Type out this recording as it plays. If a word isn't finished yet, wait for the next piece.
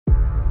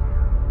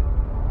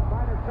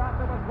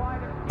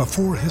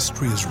Before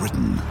history is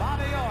written,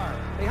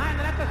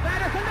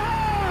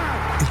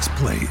 it's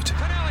played.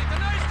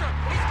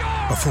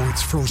 Before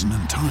it's frozen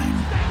in time,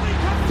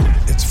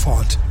 it's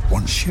fought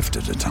one shift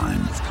at a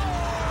time.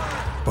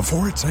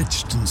 Before it's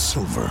etched in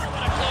silver,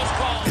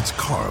 it's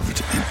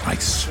carved in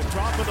ice.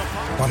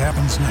 What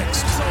happens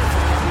next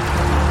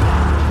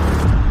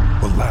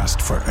will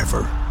last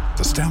forever.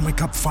 The Stanley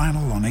Cup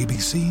Final on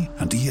ABC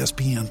and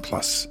ESPN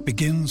Plus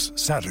begins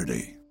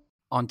Saturday.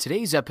 On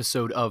today's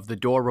episode of The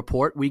Door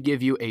Report, we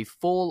give you a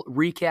full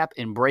recap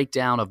and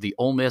breakdown of the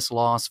Ole Miss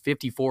loss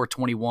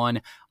 54-21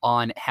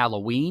 on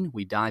Halloween.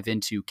 We dive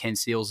into Ken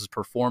Seals'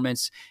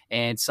 performance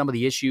and some of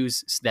the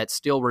issues that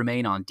still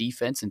remain on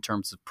defense in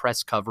terms of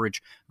press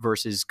coverage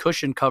versus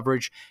cushion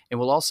coverage. And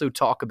we'll also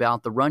talk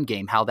about the run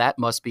game, how that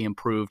must be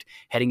improved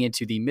heading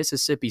into the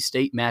Mississippi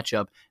State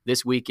matchup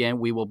this weekend.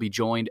 We will be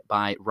joined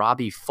by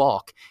Robbie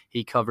Faulk.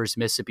 He covers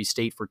Mississippi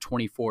State for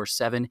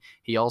 24/7.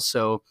 He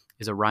also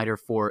is a writer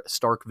for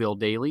Starkville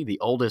Daily, the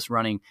oldest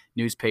running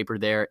newspaper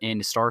there in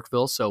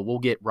Starkville. So we'll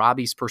get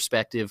Robbie's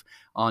perspective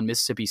on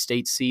Mississippi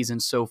State's season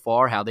so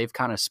far, how they've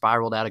kind of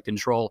spiraled out of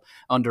control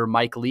under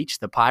Mike Leach,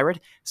 the Pirate.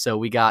 So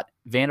we got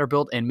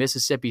Vanderbilt and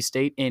Mississippi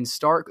State in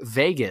Stark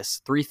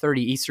Vegas,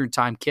 3:30 Eastern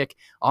Time kick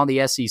on the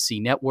SEC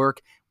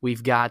Network.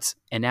 We've got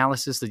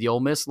analysis of the Ole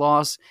Miss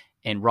loss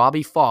and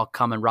Robbie Faulk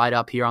coming right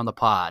up here on the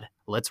pod.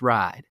 Let's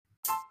ride.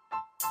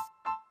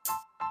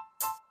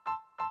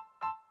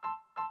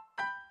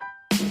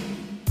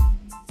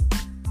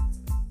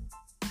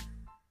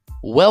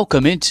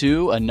 Welcome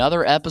into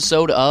another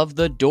episode of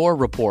The Door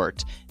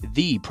Report,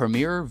 the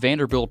premier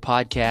Vanderbilt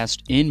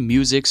podcast in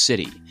Music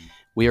City.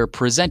 We are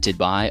presented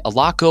by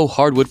Alaco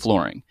Hardwood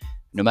Flooring.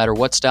 No matter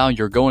what style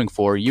you're going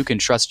for, you can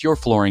trust your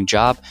flooring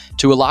job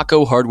to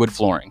Alaco Hardwood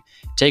Flooring.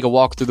 Take a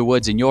walk through the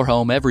woods in your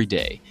home every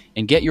day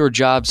and get your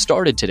job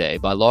started today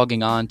by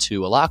logging on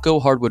to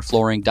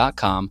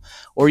alacohardwoodflooring.com,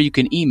 or you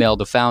can email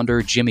the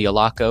founder, Jimmy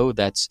Alaco.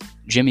 That's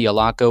Jimmy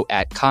Alaco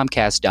at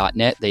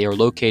Comcast.net. They are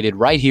located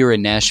right here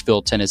in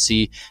Nashville,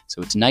 Tennessee,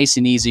 so it's nice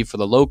and easy for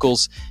the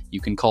locals.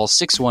 You can call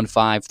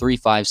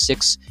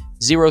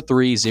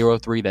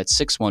 615-356-0303. That's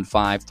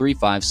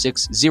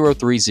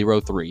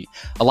 615-356-0303.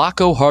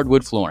 Alaco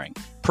Hardwood Flooring.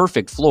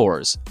 Perfect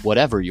floors,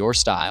 whatever your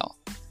style.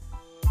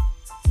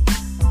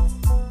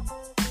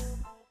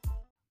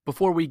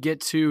 Before we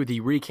get to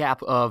the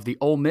recap of the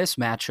Ole Miss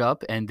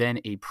matchup and then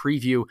a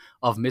preview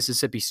of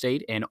Mississippi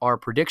State and our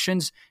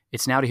predictions,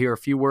 it's now to hear a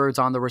few words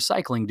on the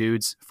recycling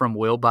dudes from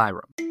Will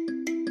Byram.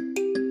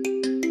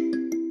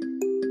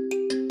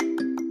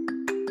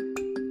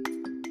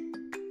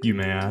 You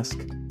may ask,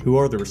 who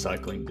are the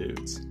recycling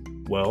dudes?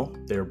 Well,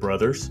 they are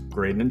brothers,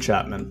 Graydon and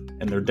Chapman,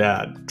 and their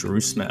dad, Drew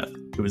Smith,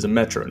 who is a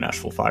Metro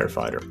Nashville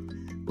firefighter.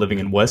 Living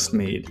in West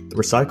Meade, the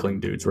recycling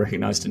dudes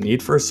recognized a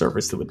need for a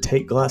service that would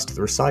take glass to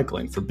the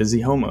recycling for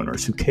busy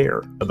homeowners who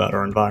care about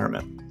our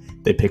environment.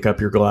 They pick up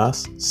your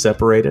glass,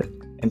 separate it,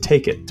 and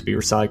take it to be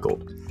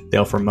recycled. They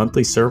offer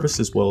monthly service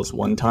as well as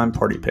one-time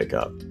party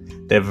pickup.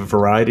 They have a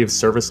variety of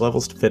service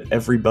levels to fit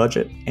every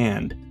budget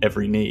and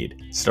every need,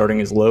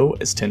 starting as low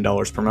as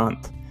 $10 per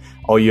month.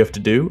 All you have to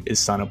do is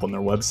sign up on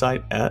their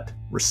website at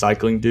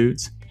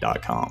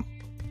recyclingdudes.com.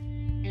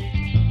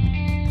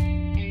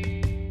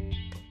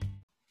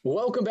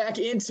 Welcome back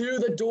into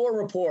The Door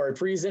Report,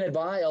 presented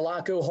by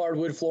Alaco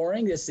Hardwood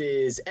Flooring. This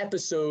is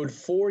episode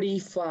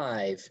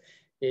 45.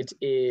 It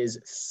is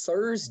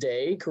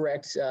Thursday,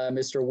 correct,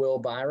 Mr. Will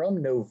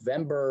Byram,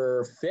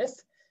 November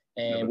 5th.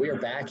 And we are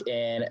back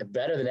and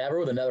better than ever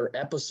with another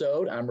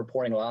episode. I'm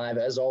reporting live,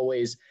 as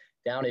always,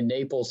 down in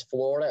Naples,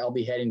 Florida. I'll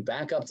be heading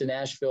back up to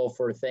Nashville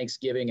for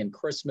Thanksgiving and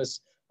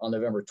Christmas on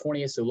November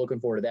 20th, so looking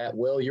forward to that.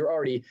 Will, you're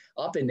already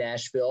up in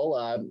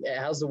Nashville.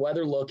 How's the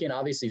weather looking?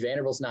 Obviously,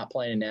 Vanderbilt's not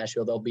playing in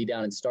Nashville. They'll be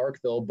down in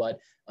Starkville, but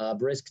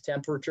brisk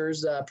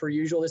temperatures per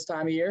usual this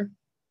time of year?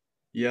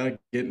 Yeah,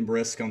 getting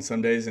brisk on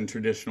some days in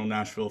traditional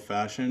Nashville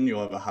fashion.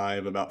 You'll have a high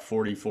of about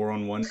 44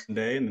 on one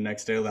day, and the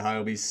next day the high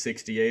will be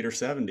 68 or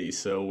 70.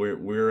 So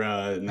we're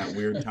in that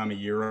weird time of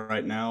year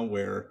right now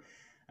where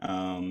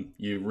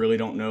you really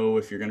don't know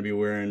if you're going to be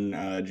wearing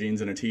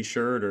jeans and a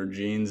t-shirt or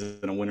jeans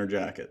and a winter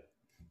jacket.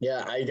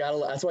 Yeah,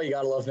 that's why you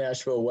gotta love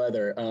Nashville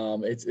weather.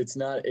 It's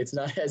not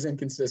as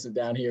inconsistent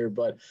down here,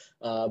 but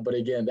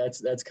again,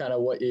 that's kind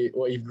of what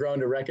you've grown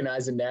to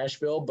recognize in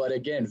Nashville. But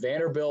again,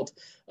 Vanderbilt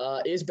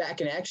is back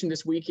in action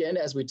this weekend,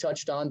 as we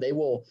touched on. They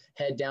will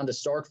head down to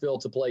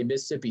Starkville to play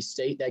Mississippi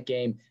State. That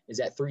game is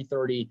at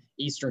 3:30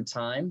 Eastern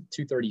Time,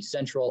 2:30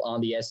 Central on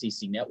the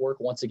SEC Network.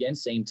 Once again,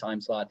 same time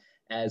slot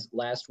as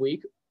last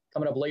week.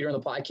 Coming up later in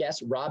the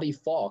podcast, Robbie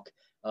Faulk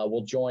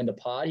will join the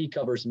pod. He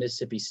covers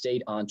Mississippi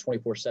State on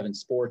 24/7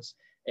 Sports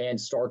and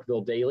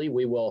Starkville Daily.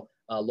 We will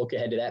look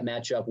ahead to that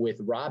matchup with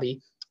Robbie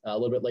a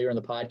little bit later in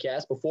the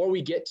podcast. Before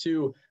we get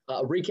to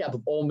a recap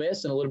of Ole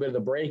Miss and a little bit of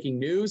the breaking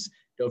news,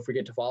 don't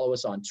forget to follow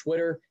us on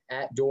Twitter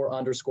at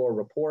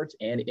 @door_report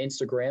and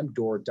Instagram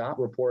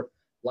door.report.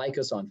 Like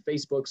us on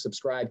Facebook,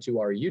 subscribe to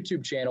our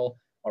YouTube channel.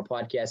 Our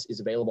podcast is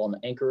available on the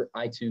Anchor,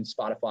 iTunes,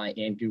 Spotify,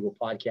 and Google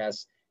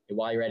Podcasts. And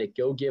while you're at it,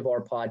 go give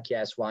our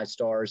podcast 5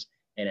 stars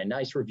and a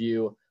nice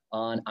review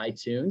on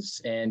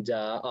iTunes. And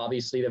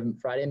obviously the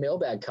Friday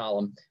mailbag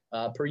column,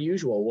 per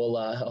usual.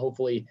 We'll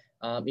hopefully,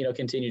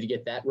 continue to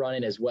get that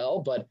running as well.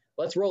 But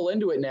let's roll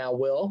into it now,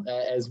 Will,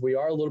 as we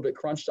are a little bit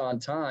crunched on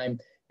time.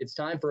 It's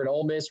time for an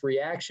Ole Miss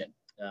reaction.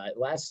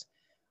 Last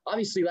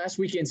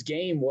weekend's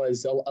game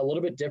was a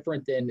little bit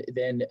different than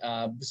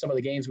some of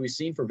the games we've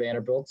seen for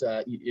Vanderbilt.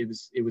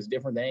 It was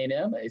different than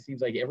A&M. It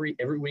seems like every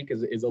week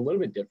is a little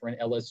bit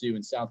different. LSU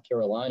and South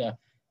Carolina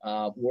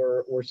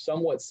were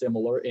somewhat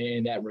similar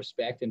in that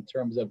respect in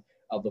terms of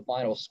the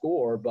final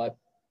score, but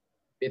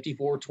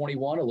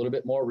 54-21, a little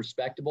bit more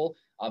respectable.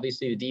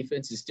 Obviously, the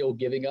defense is still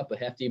giving up a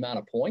hefty amount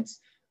of points,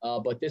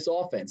 but this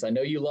offense, I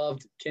know you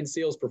loved Ken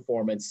Seals'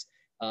 performance.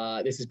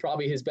 This is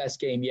probably his best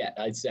game yet,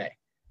 I'd say.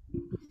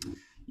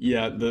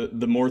 Yeah,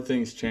 the more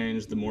things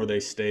change, the more they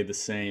stay the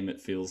same, it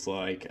feels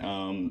like.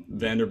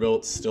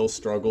 Vanderbilt still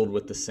struggled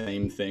with the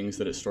same things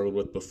that it struggled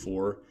with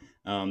before.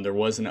 There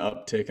was an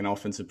uptick in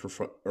offensive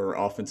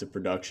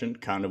production,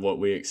 kind of what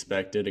we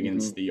expected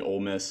against the Ole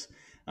Miss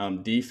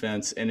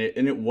defense, and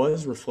it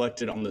was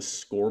reflected on the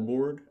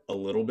scoreboard a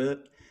little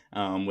bit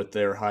with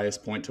their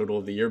highest point total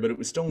of the year, but it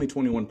was still only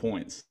 21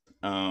 points.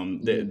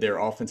 Their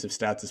offensive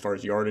stats as far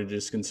as yardage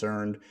is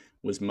concerned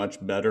was much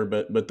better,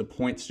 but the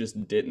points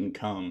just didn't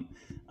come.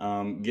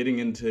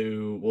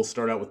 We'll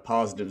start out with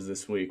positives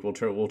this week. We'll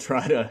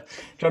try to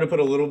put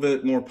a little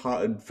bit more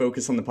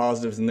focus on the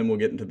positives, and then we'll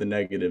get into the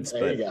negatives.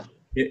 There you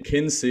go.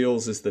 Ken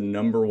Seals is the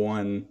number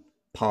one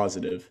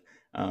positive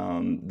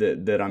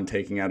that I'm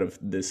taking out of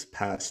this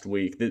past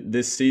week.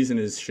 This season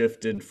has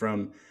shifted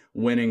from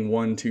winning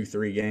 1, 2,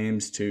 3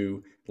 games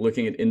to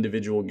looking at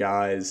individual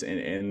guys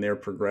and their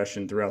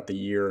progression throughout the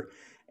year.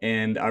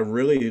 And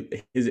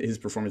his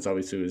performance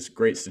obviously was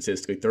great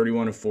statistically,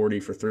 31 of 40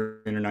 for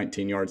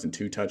 319 yards and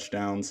 2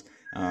 touchdowns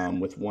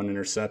with 1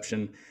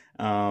 interception.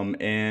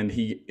 And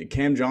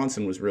Cam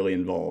Johnson was really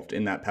involved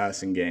in that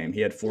passing game.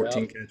 He had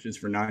 14 catches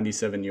for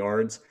 97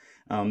 yards.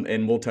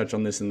 And we'll touch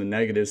on this in the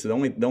negatives. So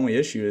the only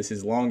issue is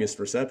his longest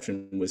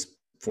reception was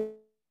 4.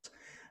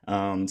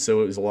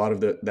 So it was a lot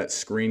of that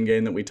screen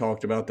game that we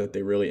talked about that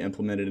they really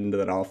implemented into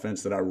that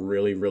offense that I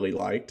really, really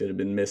liked. It had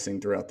been missing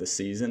throughout the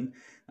season.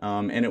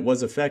 And it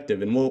was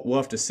effective. And we'll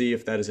have to see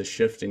if that is a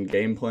shift in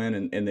game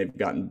plan and they've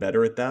gotten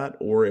better at that,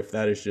 or if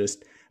that is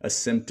just a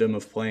symptom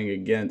of playing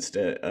against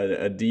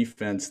a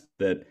defense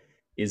that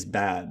is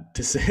bad,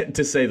 to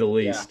say the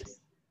least.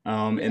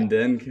 Yeah. And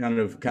then kind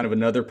of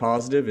another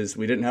positive is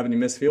we didn't have any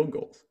missed field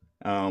goals.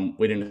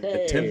 We didn't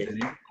attempt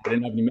any. We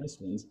didn't have any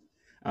missed ones.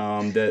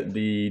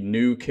 The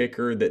new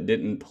kicker that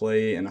didn't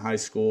play in high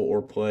school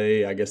or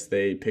I guess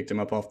they picked him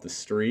up off the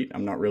street.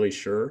 I'm not really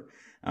sure.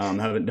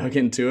 Haven't dug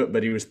into it,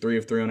 but he was 3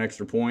 of 3 on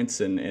extra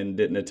points and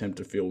didn't attempt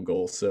a field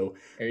goal. So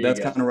that's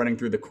kind of running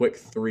through the quick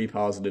 3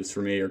 positives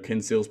for me are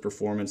Ken Seals'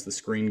 performance, the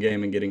screen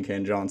game and getting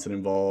Ken Johnson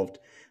involved,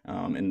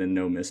 and then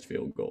no missed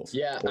field goals.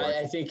 Yeah,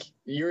 I think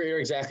you're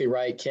exactly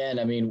right, Ken.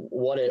 I mean,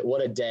 what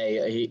a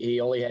day. He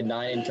only had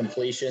 9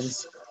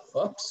 incompletions.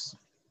 Oops,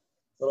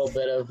 a little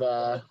bit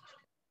of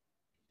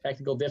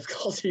technical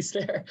difficulties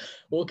there.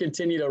 We'll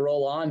continue to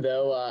roll on,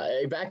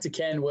 though. Back to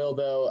Ken, Will,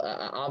 though.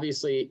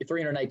 Obviously,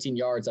 319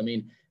 yards. I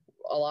mean,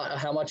 a lot.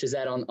 How much is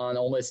that on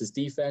Ole Miss's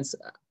defense?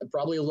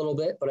 Probably a little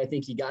bit, but I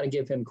think you got to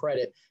give him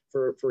credit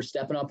for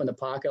stepping up in the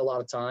pocket a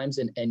lot of times.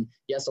 And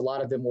yes, a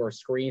lot of them were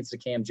screens to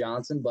Cam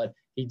Johnson, but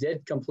he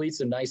did complete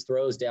some nice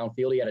throws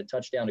downfield. He had a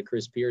touchdown to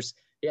Chris Pierce.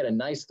 He had a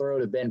nice throw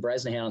to Ben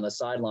Bresnahan on the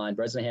sideline.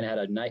 Bresnahan had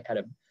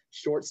a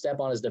short step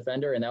on his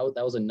defender, and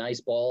that was a nice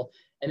ball.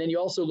 And then you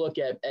also look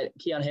at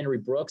Keon Henry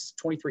Brooks,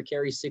 23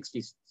 carries,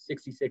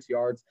 66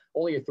 yards,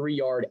 only a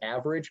 3-yard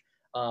average.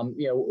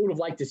 Would have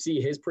liked to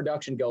see his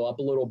production go up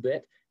a little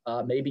bit,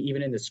 maybe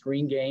even in the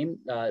screen game.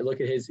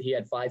 Look at he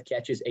had 5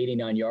 catches,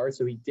 89 yards.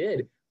 So he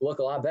did look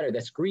a lot better.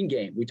 That screen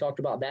game, we talked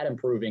about that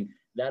improving.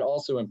 That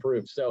also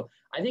improved. So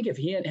I think if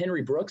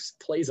Henry Brooks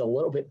plays a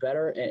little bit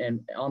better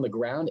and on the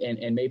ground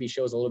and maybe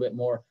shows a little bit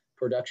more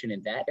production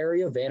in that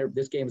area,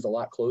 this game is a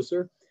lot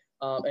closer.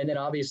 And then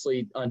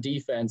obviously on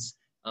defense,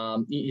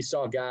 you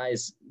saw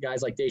guys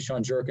like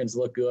Deshaun Jerkins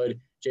look good,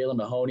 Jalen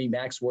Mahoney,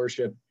 Max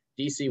Worship,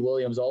 DC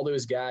Williams, all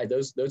those guys,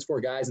 those 4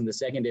 guys in the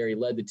secondary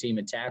led the team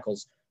in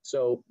tackles.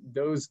 So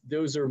those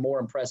are more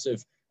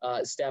impressive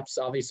steps.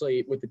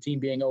 Obviously, with the team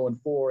being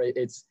 0-4,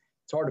 it's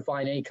hard to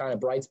find any kind of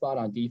bright spot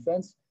on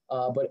defense.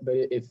 But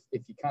if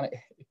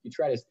you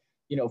try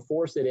to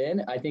force it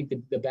in, I think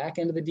the back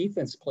end of the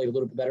defense played a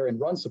little bit better in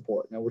run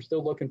support. Now we're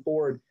still looking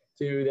forward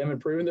to them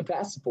improving the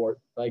pass support.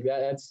 Like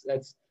that's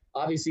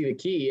obviously the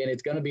key, and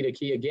it's going to be the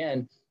key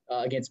again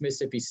against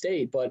Mississippi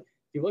State. But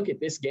if you look at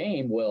this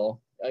game,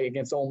 Will,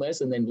 against Ole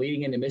Miss and then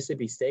leading into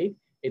Mississippi State,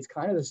 it's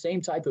kind of the same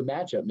type of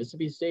matchup.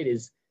 Mississippi State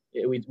is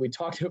we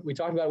talked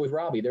about it with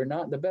Robbie. They're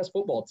not the best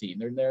football team.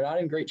 They're not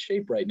in great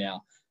shape right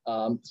now.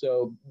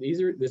 So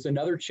there's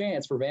another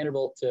chance for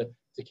Vanderbilt to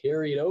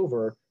carry it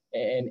over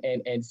and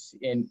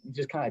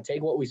just kind of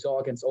take what we saw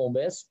against Ole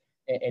Miss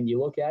and you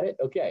look at it.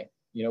 Okay,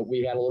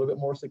 we had a little bit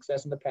more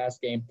success in the pass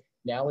game.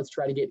 Now let's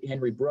try to get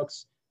Henry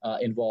Brooks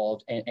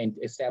involved and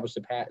establish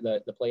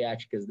the play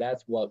action, because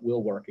that's what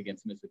will work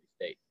against Mississippi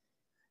State.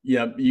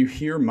 Yeah, you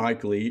hear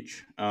Mike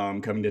Leach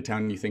coming to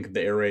town, you think of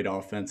the air raid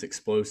offense,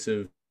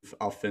 explosive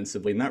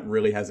offensively, and that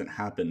really hasn't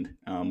happened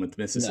with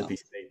Mississippi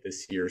State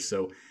this year.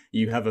 So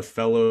you have a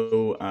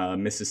fellow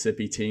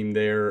Mississippi team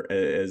there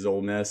as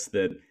Ole Miss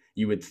that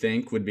you would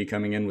think would be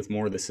coming in with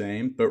more of the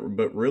same, but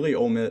really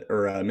Ole Miss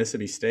or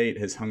Mississippi State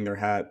has hung their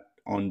hat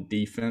on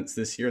defense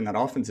this year, and that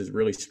offense has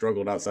really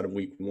struggled outside of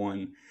week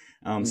one.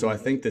 So I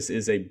think this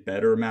is a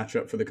better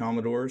matchup for the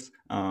Commodores,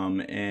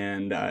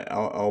 and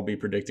I'll be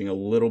predicting a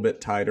little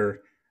bit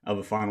tighter of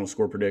a final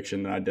score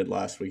prediction than I did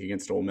last week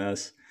against Ole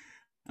Miss.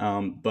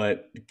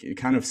 But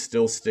kind of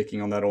still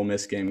sticking on that Ole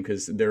Miss game,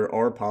 because there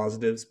are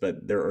positives,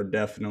 but there are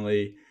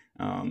definitely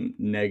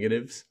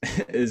negatives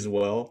as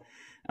well.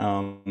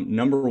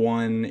 Number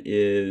one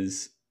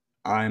is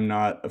I'm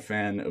not a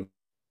fan of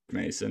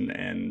Mason,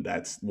 and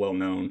that's well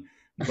known.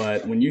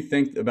 But when you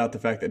think about the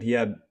fact that he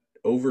had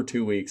over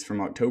 2 weeks from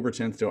October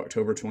 10th to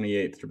October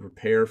 28th to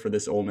prepare for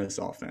this Ole Miss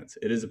offense,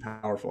 it is a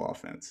powerful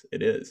offense.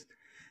 It is.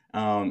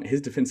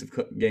 His defensive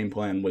game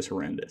plan was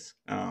horrendous,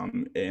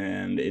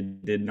 and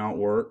it did not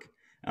work.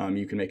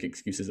 You can make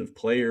excuses of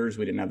players.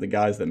 We didn't have the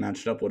guys that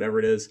matched up, whatever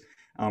it is.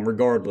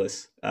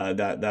 Regardless,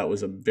 that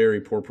was a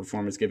very poor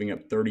performance, giving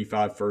up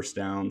 35 first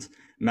downs.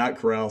 Matt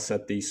Corral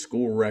set the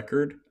school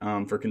record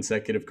for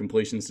consecutive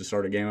completions to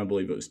start a game. I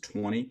believe it was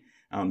 20,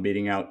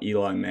 beating out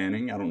Eli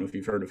Manning. I don't know if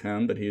you've heard of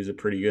him, but he was a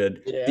pretty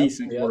good,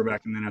 decent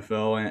quarterback in the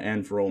NFL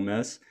and for Ole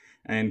Miss.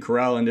 And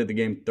Corral ended the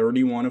game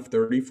 31 of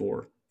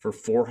 34 for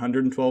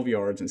 412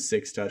 yards and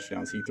 6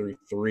 touchdowns. He threw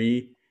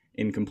 3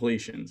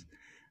 incompletions.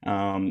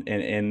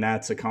 And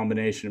that's a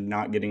combination of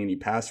not getting any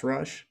pass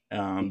rush,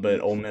 but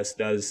Ole Miss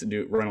does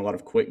run a lot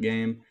of quick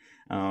game,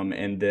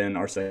 and then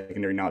our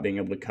secondary not being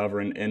able to cover.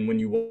 And when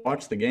you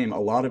watch the game, a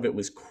lot of it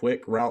was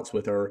quick routes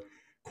with our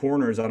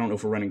corners. I don't know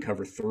if we're running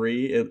cover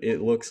 3,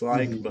 it looks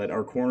like, but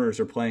our corners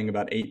are playing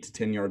about 8 to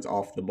 10 yards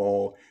off the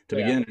ball to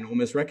begin, and Ole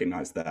Miss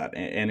recognized that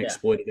and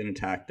exploited and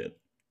attacked it.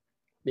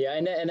 Yeah,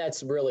 and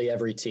that's really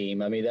every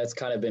team. I mean, that's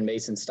kind of been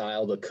Mason's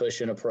style, the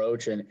cushion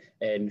approach, and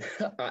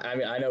I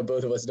mean, I know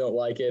both of us don't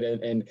like it,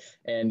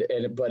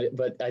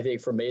 but I think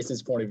from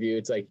Mason's point of view,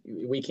 it's like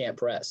we can't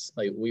press,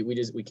 like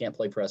we can't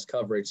play press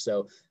coverage.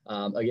 So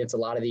against a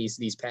lot of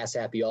these pass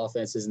happy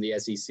offenses in the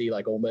SEC,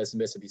 like Ole Miss and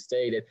Mississippi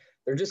State,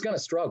 they're just going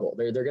to struggle.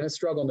 They're going to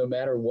struggle no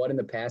matter what in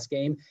the pass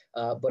game.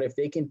 But if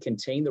they can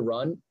contain the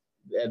run,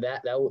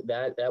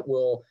 that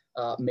will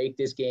make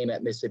this game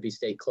at Mississippi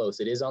State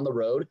close. It is on the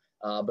road.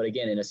 But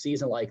again, in a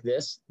season like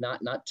this,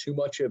 not too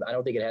much of, I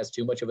don't think it has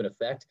too much of an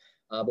effect.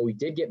 But we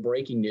did get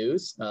breaking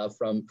news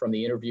from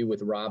the interview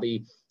with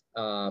Robbie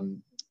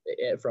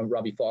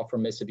Faulk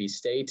from Mississippi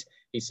State.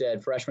 He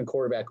said freshman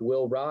quarterback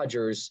Will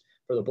Rogers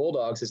for the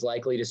Bulldogs is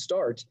likely to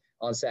start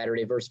on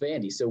Saturday versus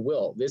Vandy.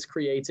 So this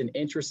creates an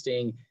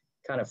interesting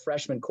kind of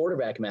freshman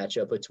quarterback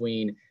matchup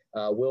between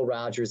Will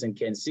Rogers and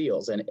Ken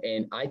Seals.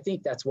 And I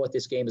think that's what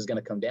this game is going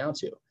to come down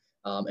to.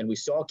 And we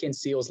saw Ken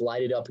Seals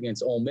light it up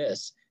against Ole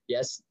Miss.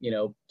 Yes,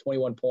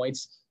 21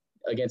 points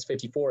against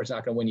 54 is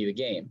not going to win you the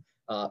game.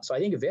 So I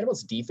think if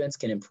Vanderbilt's defense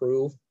can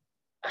improve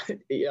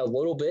a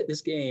little bit,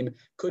 this game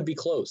could be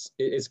close.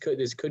 This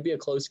could be a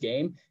close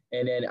game.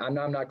 And then I'm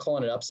not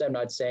calling it upset. I'm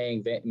not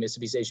saying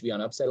Mississippi State should be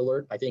on upset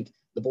alert. I think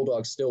the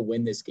Bulldogs still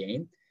win this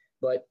game.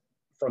 But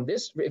from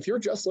this, if you're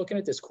just looking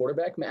at this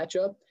quarterback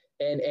matchup,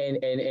 and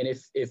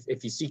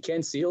if you see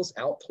Ken Seals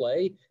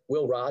outplay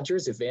Will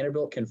Rogers, if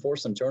Vanderbilt can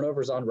force some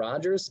turnovers on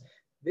Rogers,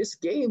 this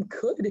game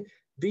could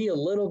be a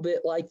little bit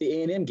like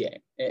the A&M game,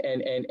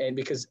 and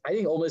because I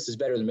think Ole Miss is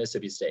better than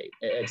Mississippi State,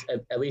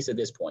 at least at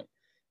this point.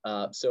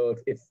 So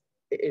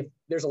if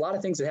there's a lot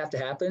of things that have to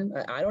happen,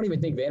 I don't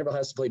even think Vanderbilt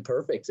has to play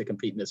perfect to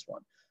compete in this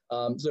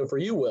one. So for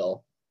you,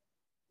 Will,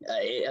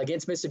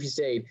 against Mississippi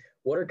State,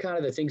 what are kind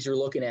of the things you're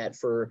looking at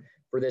for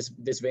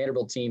this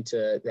Vanderbilt team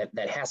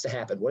that has to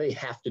happen? What do they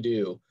have to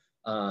do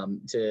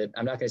I'm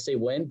not going to say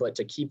win, but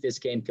to keep this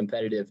game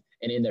competitive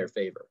and in their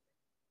favor?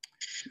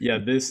 Yeah,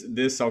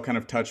 this I'll kind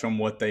of touch on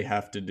what they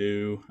have to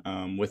do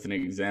with an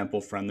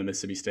example from the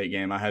Mississippi State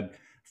game. I had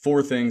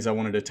 4 things I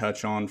wanted to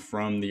touch on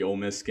from the Ole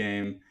Miss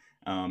game,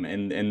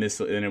 and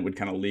it would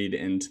kind of lead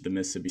into the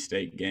Mississippi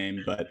State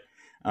game, but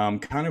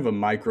kind of a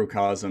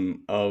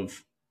microcosm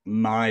of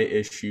my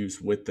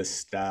issues with the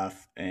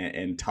staff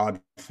and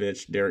Todd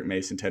Fitch, Derek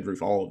Mason, Ted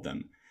Roof, all of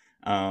them.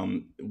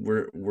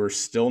 We're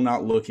still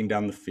not looking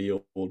down the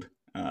field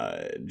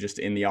just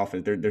in the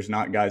offense. There's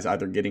not guys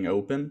either getting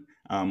open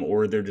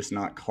or they're just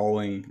not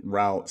calling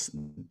routes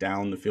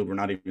down the field. We're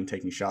not even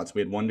taking shots.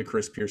 We had one to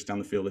Chris Pierce down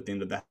the field at the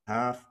end of the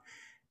half,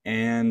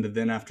 and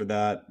then after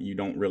that, you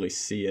don't really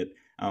see it,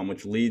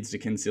 which leads to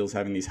Ken Seals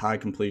having these high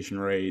completion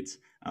rates,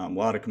 a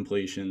lot of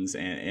completions,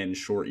 and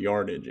short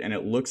yardage. And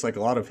it looks like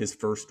a lot of his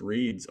first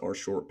reads are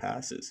short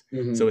passes.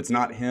 Mm-hmm. So it's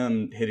not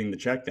him hitting the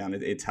check down.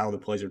 It's how the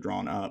plays are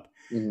drawn up.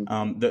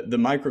 Mm-hmm. The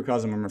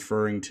microcosm I'm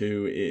referring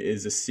to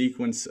is a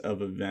sequence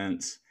of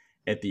events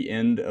at the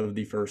end of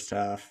the first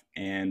half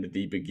and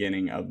the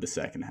beginning of the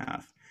second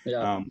half.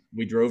 Yeah.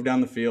 We drove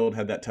down the field,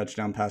 had that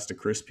touchdown pass to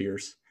Chris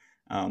Pierce.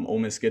 Ole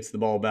Miss gets the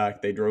ball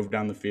back. They drove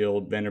down the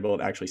field.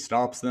 Vanderbilt actually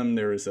stops them.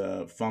 There is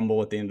a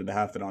fumble at the end of the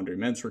half that Andre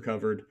Mintz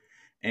recovered.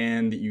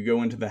 And you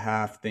go into the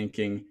half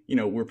thinking,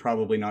 we're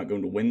probably not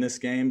going to win this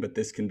game, but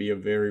this can be a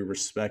very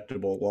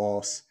respectable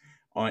loss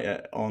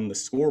on the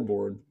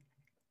scoreboard.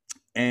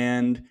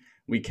 And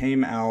we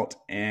came out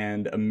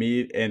and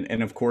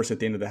of course, at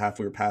the end of the half,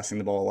 we were passing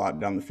the ball a lot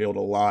down the field,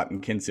 a lot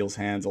in Kinseal's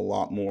hands, a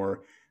lot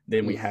more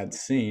than we had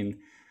seen.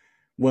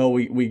 Well,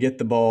 we get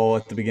the ball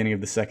at the beginning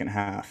of the second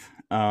half.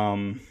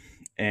 And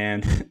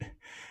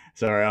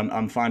sorry,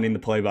 I'm finding the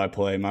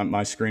play-by-play.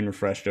 My screen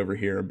refreshed over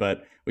here,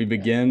 but we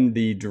begin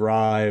the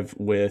drive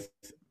with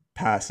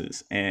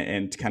passes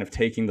and kind of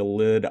taking the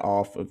lid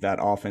off of that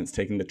offense,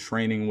 taking the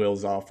training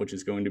wheels off, which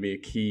is going to be a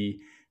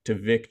key to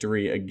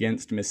victory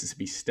against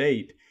Mississippi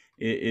State,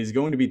 is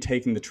going to be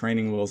taking the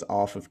training wheels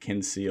off of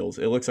Ken Seals.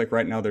 It looks like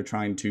right now they're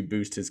trying to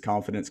boost his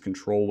confidence,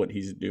 control what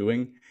he's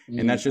doing,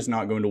 and that's just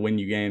not going to win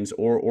you games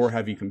or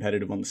have you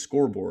competitive on the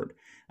scoreboard.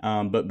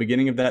 But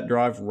beginning of that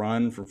drive,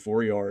 run for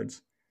 4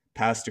 yards,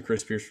 pass to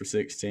Chris Pierce for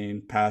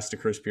 16, pass to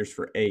Chris Pierce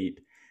for 8,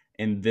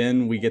 and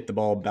then we get the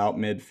ball about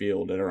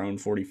midfield at our own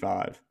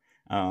 45.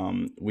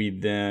 We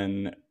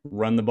then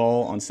run the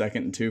ball on 2nd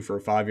and 2 for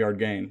a 5-yard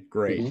gain.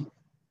 Great.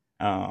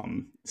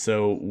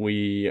 So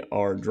we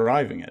are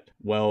driving it.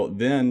 Well,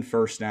 then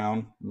first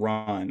down,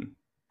 run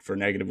for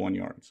 -1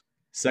 yards.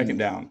 Second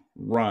down,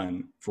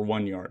 run for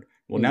 1 yard.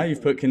 Well, now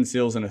you've put Ken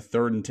Seals in a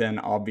 3rd and 10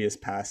 obvious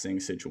passing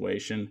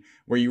situation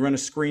where you run a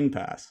screen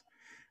pass.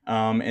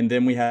 And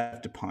then we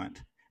have to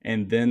punt.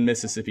 And then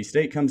Mississippi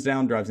State comes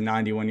down, drives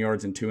 91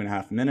 yards in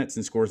 2.5 minutes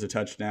and scores a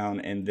touchdown.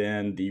 And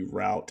then the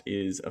route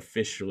is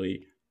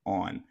officially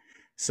on.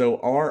 So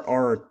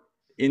our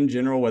in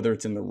general, whether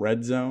it's in the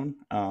red zone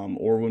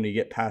or when we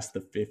get past the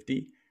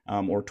 50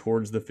 or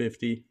towards the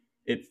 50,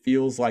 it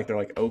feels like they're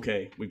like,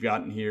 okay, we've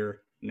gotten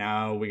here.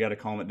 Now we got to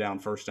calm it down.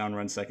 First down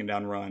run, second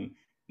down run.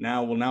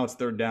 Now it's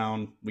 3rd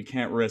down. We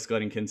can't risk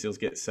letting Ken Seals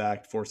get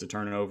sacked, force a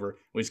turnover.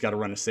 We just got to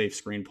run a safe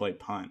screenplay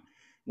punt.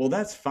 Well,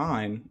 that's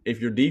fine if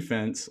your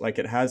defense, like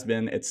it has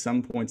been at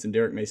some points in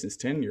Derek Mason's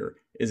tenure,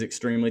 is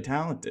extremely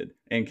talented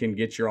and can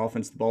get your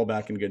offense the ball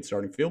back in good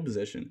starting field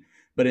position.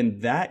 But in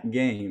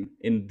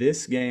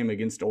this game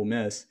against Ole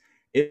Miss,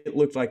 it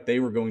looked like they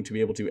were going to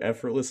be able to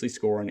effortlessly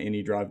score on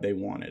any drive they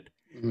wanted.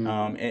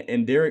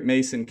 And Derek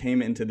Mason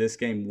came into this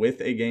game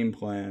with a game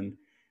plan,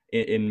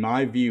 in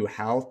my view,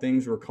 how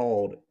things were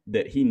called,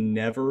 that he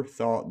never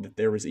thought that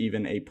there was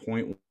even a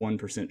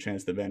 0.1%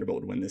 chance that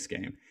Vanderbilt would win this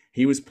game.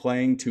 He was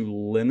playing to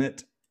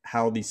limit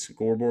how the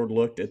scoreboard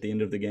looked at the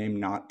end of the game,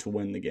 not to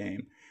win the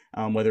game.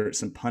 Whether it's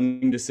some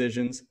punting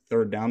decisions,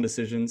 3rd down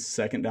decisions,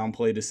 2nd down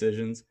play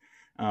decisions.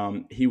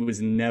 He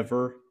was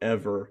never,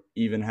 ever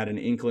even had an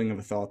inkling of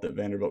a thought that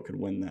Vanderbilt could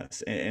win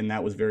this. And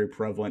that was very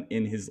prevalent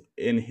in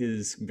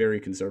his very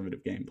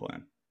conservative game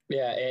plan.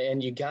 Yeah,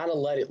 and you got to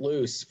let it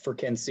loose for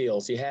Ken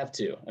Seals. You have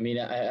to. I mean,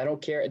 I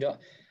don't care.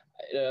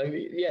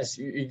 Yes,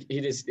 he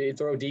just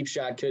throw a deep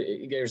shot.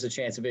 There's a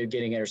chance of it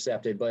getting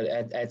intercepted,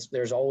 but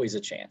there's always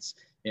a chance.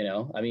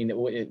 I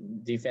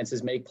mean,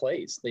 defenses make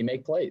plays. They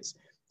make plays.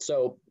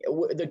 So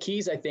the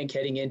keys, I think,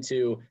 heading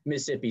into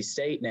Mississippi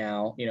State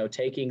now,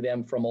 taking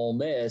them from Ole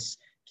Miss,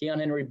 Keon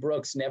Henry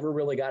Brooks never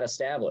really got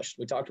established.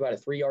 We talked about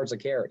it, 3 yards of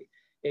carry.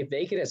 If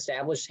they could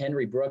establish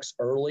Henry Brooks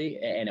early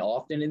and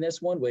often in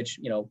this one, which,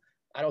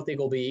 I don't think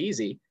will be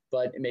easy,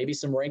 but maybe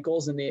some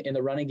wrinkles in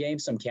the running game,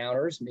 some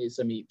counters, maybe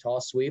some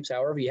toss sweeps,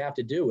 however you have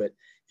to do it.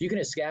 If you can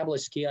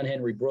establish Keon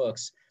Henry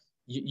Brooks,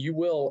 you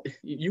will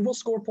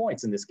score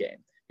points in this game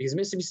because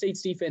Mississippi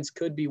State's defense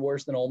could be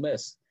worse than Ole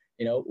Miss.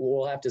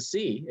 We'll have to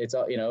see. It's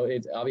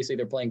obviously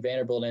they're playing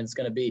Vanderbilt, and it's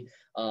going to be,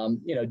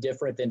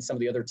 different than some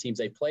of the other teams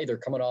they play. They're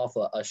coming off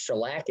a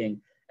shellacking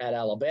at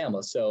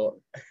Alabama,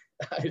 so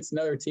it's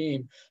another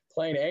team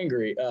playing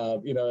angry.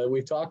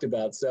 We've talked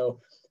about. So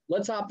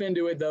let's hop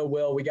into it, though.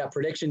 Will, we got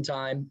prediction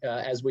time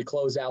as we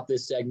close out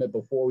this segment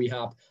before we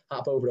hop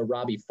over to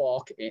Robbie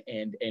Faulk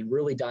and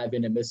really dive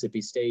into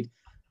Mississippi State.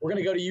 We're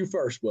going to go to you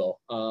first, Will.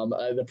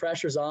 The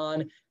pressure's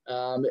on.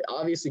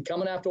 Obviously,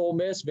 coming after Ole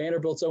Miss,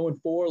 Vanderbilt's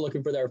 0-4,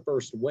 looking for their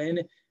first win.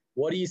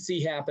 What do you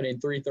see happening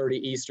 3:30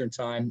 Eastern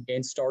time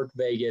in Stark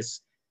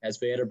Vegas as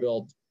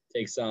Vanderbilt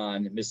takes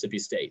on Mississippi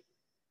State?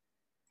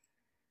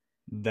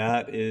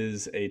 That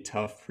is a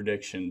tough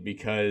prediction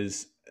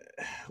because,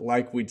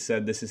 like we'd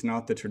said, this is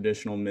not the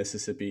traditional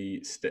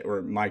Mississippi State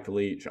or Mike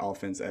Leach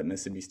offense at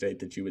Mississippi State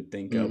that you would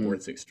think of, where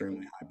it's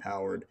extremely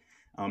high-powered.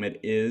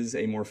 It is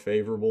a more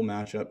favorable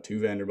matchup to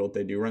Vanderbilt.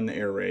 They do run the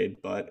air raid,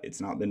 but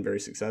it's not been very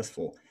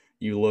successful.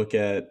 You look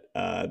at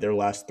their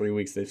last 3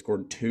 weeks, they've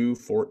scored 2,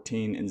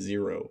 14, and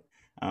 0.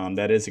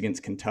 That is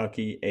against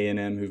Kentucky,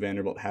 A&M, who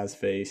Vanderbilt has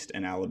faced,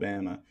 and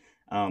Alabama.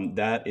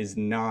 That is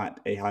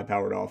not a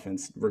high-powered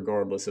offense,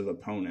 regardless of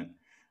opponent.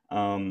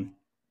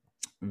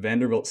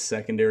 Vanderbilt's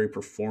secondary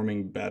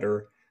performing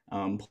better,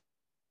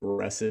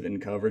 aggressive in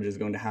coverage is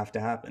going to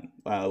happen.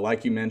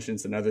 Like you mentioned,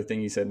 it's another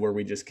thing you said where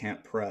we just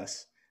can't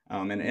press.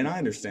 And I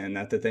understand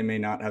that they may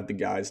not have the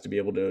guys to be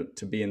able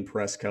to be in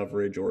press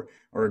coverage or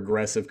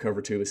aggressive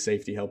cover two with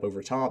safety help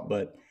over top.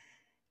 But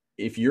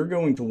if you're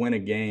going to win a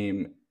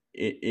game,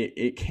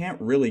 it can't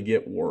really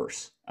get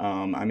worse.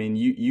 I mean,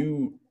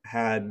 you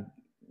had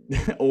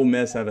Ole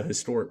Miss have a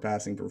historic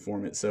passing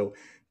performance. So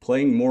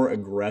playing more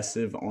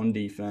aggressive on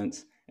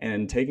defense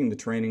and taking the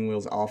training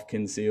wheels off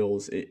Ken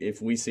Seals,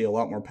 if we see a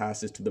lot more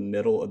passes to the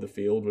middle of the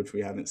field, which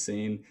we haven't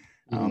seen,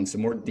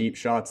 some more deep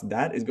shots,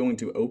 that is going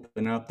to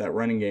open up that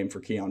running game for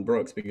Keon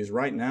Brooks, because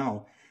right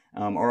now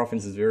our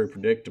offense is very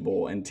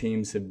predictable and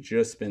teams have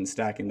just been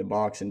stacking the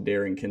box and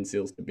daring Ken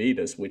Seals to beat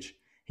us, which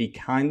he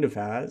kind of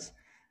has,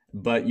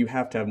 but you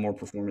have to have more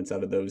performance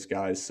out of those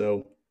guys.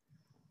 So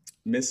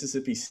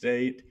Mississippi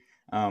State,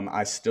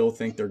 I still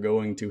think they're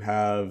going to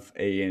have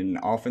an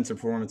offensive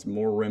performance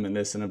more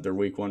reminiscent of their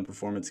week one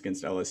performance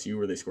against LSU,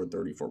 where they scored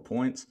 34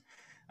 points.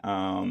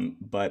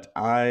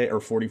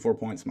 Or 44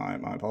 points, my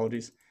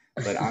apologies.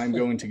 But I'm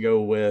going to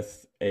go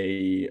with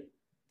a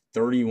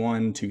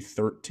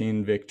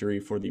 31-13 victory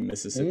for the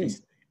Mississippi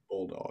State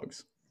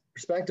Bulldogs.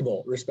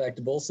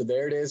 Respectable. So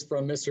there it is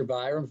from Mr.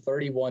 Byram,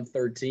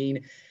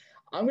 31-13.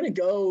 I'm going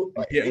to go.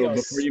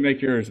 Before you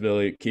make yours,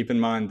 Billy, keep in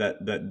mind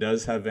that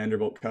does have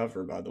Vanderbilt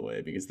cover, by the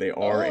way, because they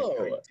are.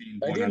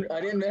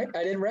 I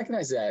didn't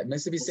recognize that.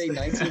 Mississippi State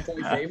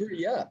 19-point favorite.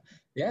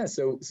 Yeah.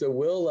 So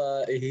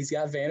Will, he's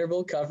got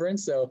Vanderbilt covering.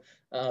 So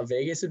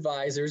Vegas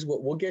advisors,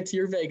 we'll get to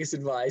your Vegas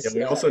advice. Yeah,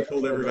 we also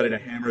told everybody to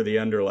hammer the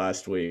under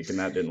last week, and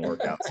that didn't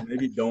work out. So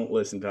maybe don't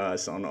listen to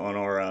us on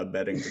our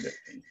betting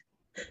prediction.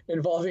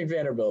 Involving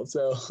Vanderbilt.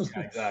 So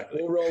yeah,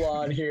 exactly. We'll roll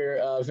on here.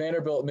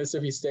 Vanderbilt,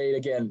 Mississippi State.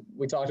 Again,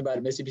 we talked about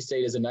it. Mississippi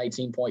State is a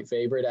 19-point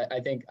favorite. I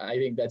think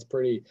that's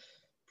pretty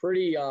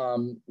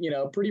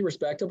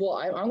respectable.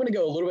 I'm going to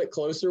go a little bit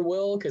closer,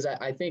 Will, because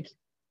I think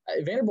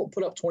Vanderbilt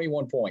put up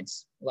 21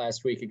 points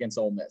last week against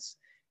Ole Miss.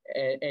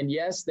 And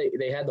yes,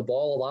 they had the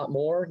ball a lot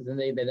more than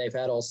they've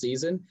had all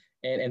season,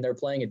 and they're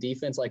playing a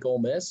defense like Ole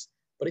Miss.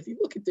 But if you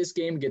look at this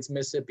game against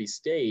Mississippi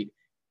State,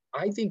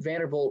 I think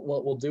Vanderbilt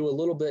will do a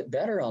little bit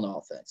better on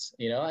offense,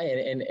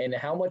 and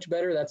how much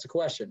better, that's a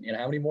question.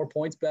 How many more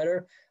points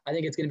better? I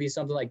think it's going to be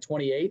something like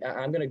 28.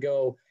 I'm going to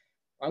go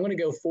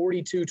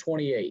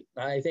 42-28.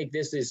 I think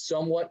this is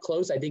somewhat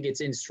close. I think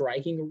it's in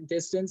striking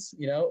distance,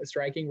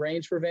 striking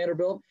range for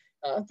Vanderbilt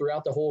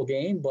throughout the whole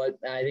game. But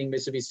I think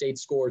Mississippi State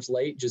scores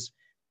late. Just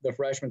the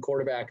freshman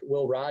quarterback,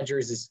 Will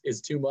Rogers,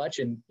 is too much.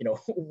 And,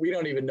 we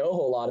don't even know a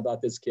whole lot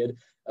about this kid.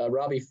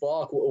 Robbie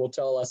Faulk will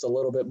tell us a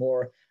little bit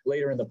more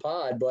later in the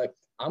pod. But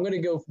I'm going to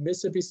go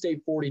Mississippi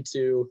State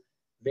 42,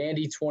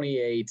 Vandy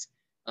 28.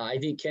 I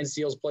think Ken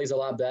Seals plays a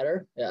lot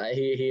better.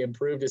 He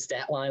improved his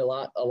stat line a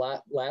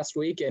lot last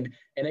week. And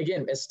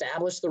again,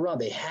 establish the run.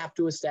 They have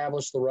to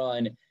establish the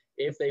run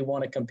if they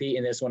want to compete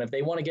in this one. If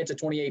they want to get to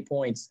 28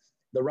 points,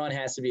 the run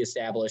has to be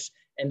established.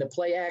 And the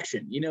play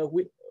action,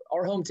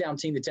 our hometown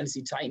team, the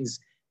Tennessee Titans,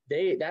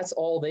 that's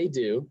all they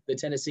do. The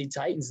Tennessee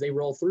Titans, they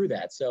roll through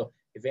that. So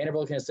if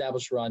Vanderbilt can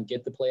establish a run,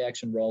 get the play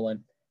action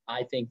rolling,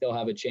 I think they'll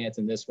have a chance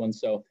in this one.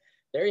 So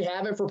there you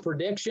have it for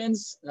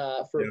predictions.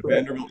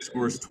 Vanderbilt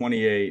scores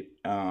 28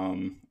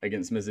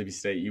 against Mississippi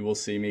State. You will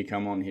see me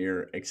come on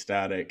here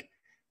ecstatic,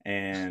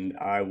 and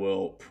I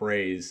will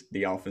praise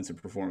the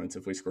offensive performance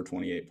if we score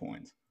 28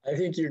 points. I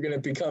think you're going to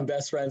become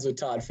best friends with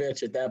Todd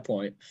Fitch at that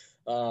point.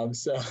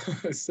 So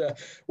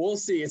we'll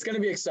see. It's going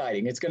to be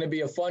exciting. It's going to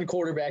be a fun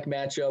quarterback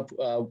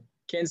matchup.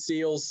 Ken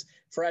Seals,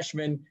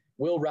 freshman,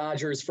 Will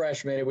Rogers,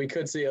 freshman, and we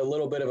could see a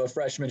little bit of a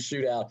freshman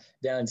shootout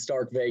down in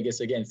Stark Vegas.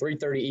 Again,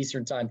 3:30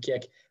 Eastern time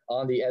kick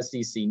on the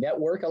SEC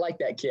network. I like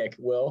that kick,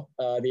 Will.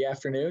 The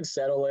afternoon,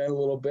 settle in a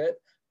little bit,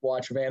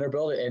 watch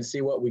Vanderbilt and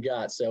see what we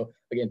got. So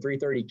again,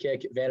 3:30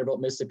 kick, Vanderbilt,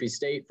 Mississippi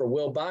State. For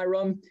Will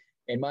Byram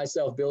and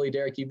myself, Billy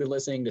Derrick, you've been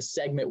listening to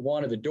segment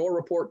 1 of the Door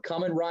Report.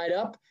 Coming right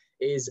up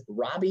is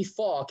Robbie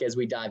Faulk as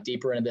we dive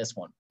deeper into this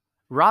one.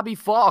 Robbie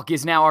Faulk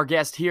is now our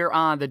guest here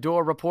on the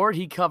Door Report.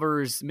 He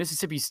covers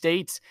Mississippi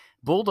State's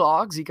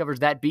Bulldogs. He covers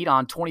that beat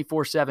on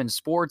 24/7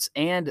 Sports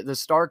and the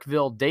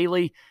Starkville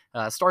Daily.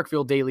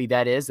 Starkville Daily,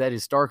 that is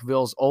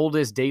Starkville's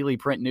oldest daily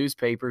print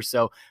newspaper.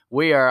 So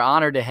we are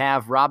honored to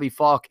have Robbie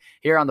Faulk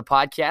here on the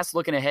podcast,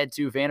 looking ahead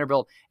to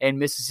Vanderbilt and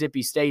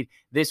Mississippi State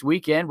this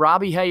weekend.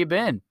 Robbie, how you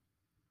been?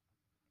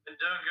 Been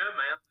doing good,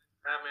 man.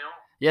 Have me on.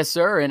 Yes,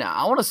 sir. And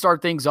I want to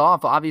start things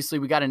off. Obviously,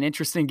 we got an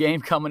interesting game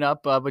coming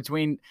up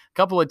between a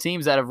couple of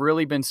teams that have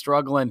really been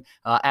struggling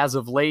as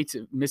of late.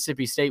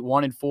 Mississippi State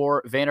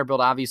 1-4, Vanderbilt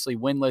obviously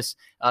winless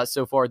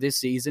so far this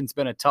season. It's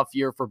been a tough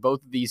year for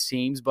both of these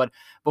teams. But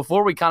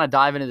before we kind of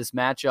dive into this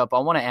matchup, I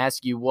want to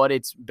ask you what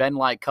it's been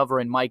like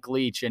covering Mike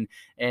Leach.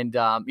 And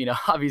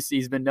obviously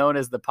he's been known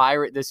as the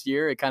Pirate this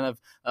year. It kind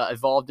of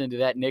evolved into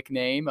that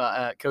nickname,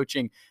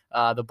 coaching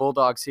the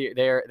Bulldogs here,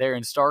 there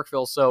in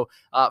Starkville. So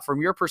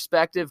from your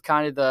perspective,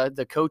 kind of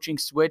the coaching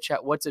switch,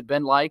 what's it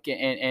been like,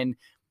 and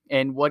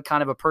what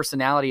kind of a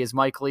personality has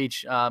Mike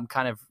Leach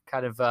kind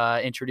of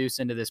introduced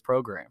into this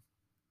program?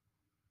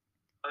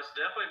 It's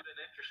definitely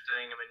been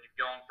interesting. I mean, you've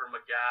gone from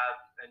a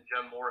guy in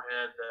Joe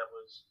Moorhead that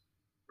was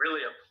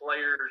really a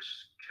player's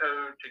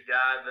coach, a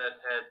guy that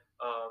had,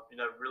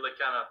 really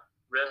kind of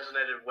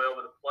resonated well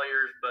with the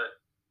players,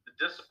 but the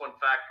discipline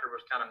factor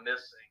was kind of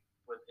missing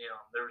with him.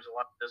 There was a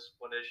lot of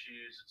discipline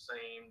issues, it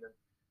seemed, and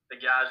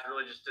the guys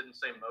really just didn't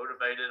seem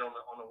motivated on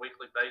a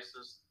weekly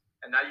basis.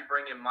 And now you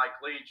bring in Mike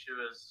Leach, who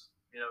is,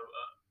 a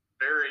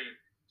very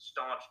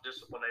staunch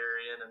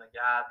disciplinarian and a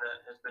guy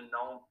that has been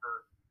known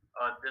for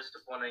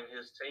disciplining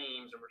his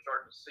teams, and we're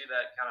starting to see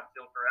that kind of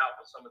filter out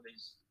with some of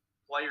these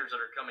players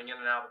that are coming in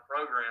and out of the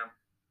program.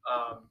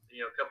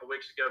 A couple of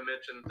weeks ago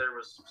mentioned there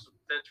was some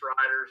fence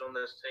riders on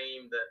this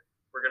team that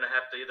we're going to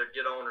have to either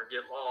get on or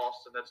get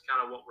lost, and that's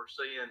kind of what we're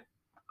seeing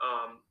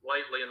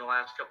lately in the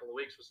last couple of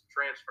weeks with some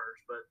transfers.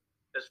 But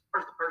as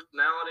far as the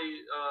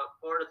personality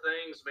part of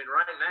things, I mean,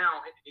 right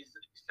now he's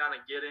kind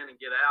of get in and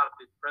get out at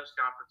these press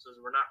conferences.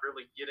 We're not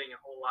really getting a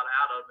whole lot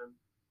out of him.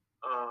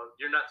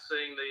 You're not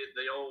seeing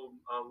the old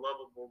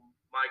lovable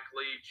Mike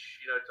Leach,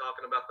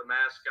 talking about the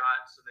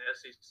mascots and the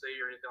SEC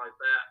or anything like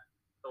that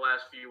the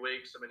last few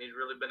weeks. I mean, he's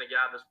really been a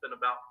guy that's been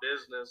about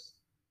business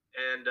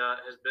and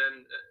has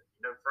been,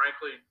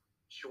 frankly,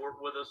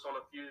 short with us on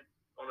a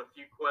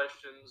few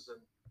questions, and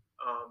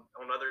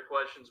on other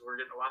questions we're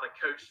getting a lot of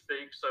coach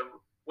speak.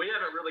 So we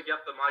haven't really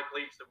got the Mike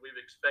Leach that we've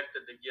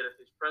expected to get at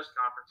these press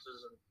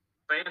conferences, and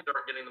fans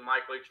aren't getting the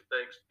Mike Leach that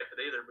they expected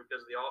either,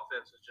 because the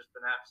offense has just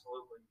been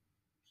absolutely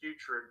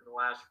putrid in the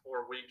last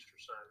 4 weeks or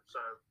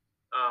so.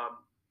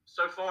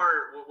 So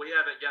far we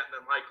haven't gotten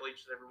the Mike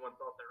Leach that everyone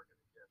thought they were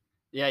going to get.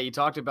 Yeah, you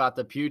talked about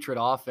the putrid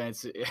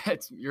offense.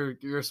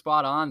 You're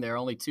spot on there.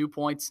 Only 2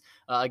 points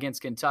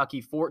against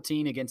Kentucky,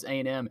 14 against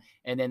A&M,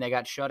 and then they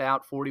got shut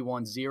out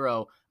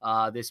 41-0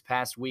 this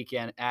past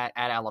weekend at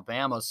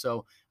Alabama.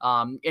 So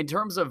in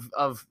terms of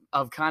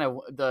kind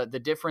of the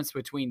difference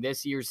between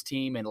this year's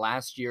team and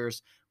last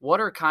year's, what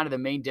are kind of the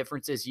main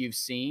differences you've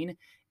seen,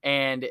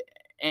 and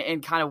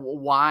kind of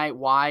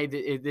why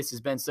this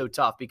has been so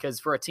tough? Because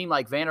for a team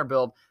like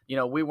Vanderbilt,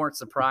 we weren't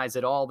surprised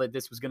at all that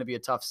this was going to be a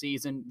tough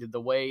season, the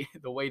way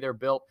they're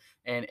built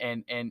and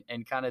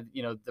kind of,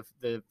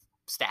 the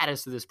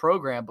status of this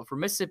program. But for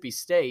Mississippi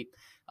State,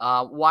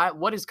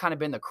 what has kind of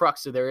been the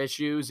crux of their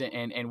issues,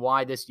 and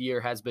why this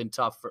year has been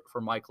tough for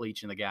Mike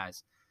Leach and the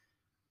guys?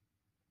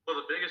 Well,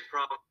 the biggest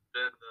problem has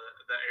been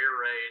the air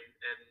raid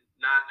and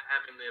not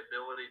having the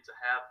ability to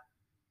have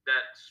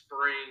that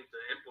spring to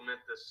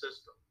implement this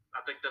system. I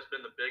think that's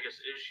been the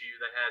biggest issue.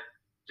 They had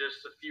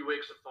just a few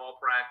weeks of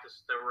fall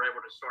practice. They were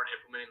able to start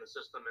implementing the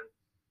system. And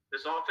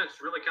this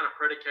offense really kind of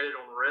predicated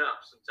on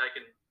reps and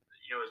taking,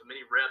 as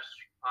many reps as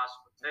you can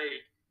possibly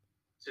take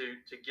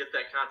to get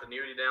that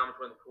continuity down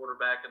between the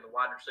quarterback and the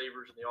wide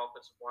receivers and the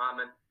offensive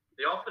linemen.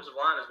 The offensive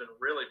line has been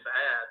really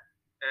bad.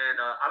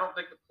 And I don't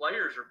think the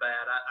players are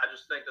bad. I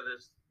just think that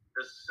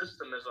this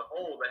system as a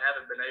whole, they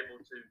haven't been able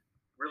to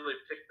really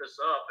pick this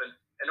up.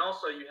 And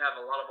also you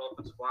have a lot of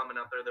offensive linemen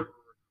out there that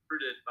were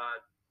recruited by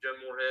Joe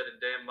Moorhead and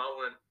Dan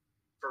Mullen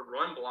for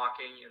run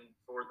blocking and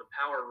for the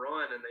power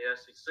run in the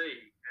SEC.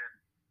 And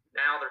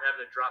now they're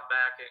having to drop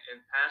back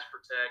and pass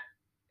protect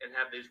and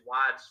have these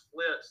wide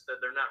splits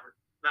that they're not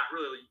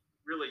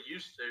really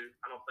used to,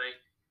 I don't think.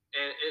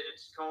 And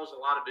it's caused a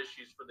lot of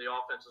issues for the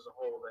offense as a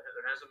whole.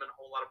 There hasn't been a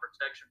whole lot of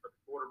protection for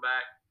the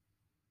quarterback.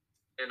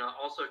 And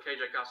also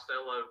KJ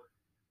Costello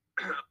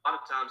a lot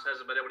of times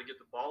hasn't been able to get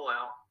the ball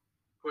out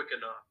quick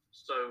enough.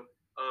 So,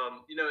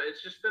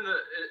 it's just been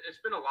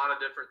a lot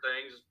of different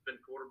things. It's been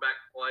quarterback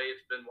play.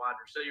 It's been wide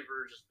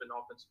receivers. It's been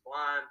offensive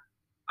line.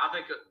 I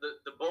think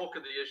the bulk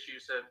of the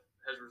issues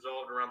has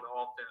revolved around the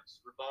offense.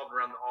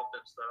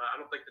 Though I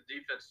don't think the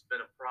defense has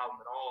been a problem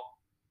at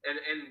all. And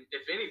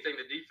if anything,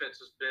 the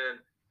defense has been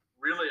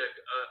really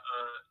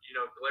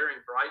a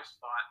glaring bright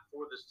spot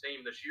for this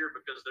team this year,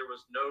 because there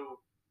was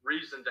no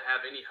reason to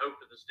have any hope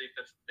that this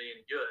defense would be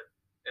any good.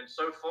 And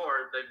so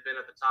far, they've been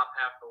at the top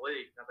half of the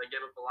league. Now, they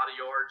gave up a lot of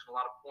yards and a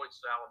lot of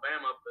points to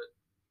Alabama, but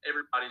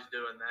everybody's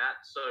doing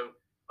that. So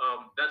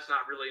that's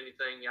not really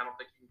anything I don't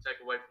think you can take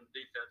away from the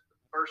defense.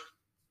 But the first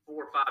 4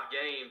 or 5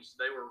 games,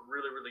 they were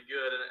really, really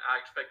good, and I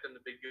expect them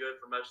to be good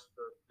for most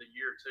of the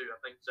year, too.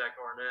 I think Zach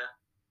Arnett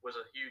was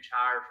a huge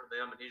hire for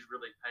them, and he's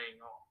really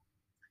paying off.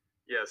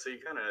 Yeah, so you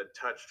kind of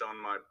touched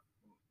on what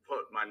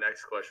my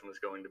next question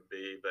was going to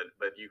be,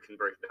 but you can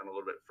break it down a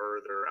little bit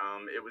further.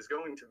 It was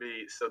going to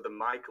be, so the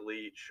Mike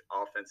Leach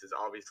offense is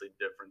obviously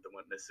different than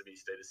what Mississippi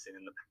State has seen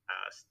in the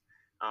past.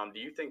 Do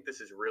you think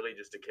this is really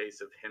just a case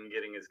of him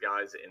getting his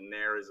guys in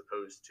there as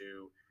opposed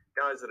to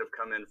guys that have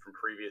come in from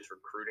previous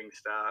recruiting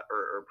staff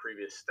or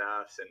previous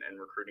staffs and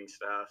recruiting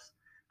staffs?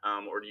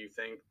 Or do you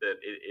think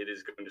that it is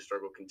going to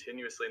struggle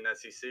continuously in the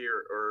SEC,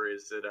 or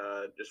is it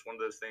just one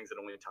of those things that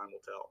only time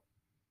will tell?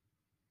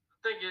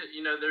 I think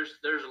there's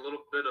a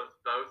little bit of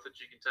both that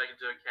you can take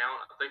into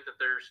account. I think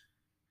that there's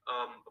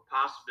a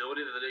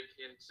possibility that it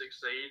can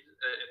succeed.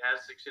 It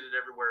has succeeded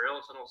everywhere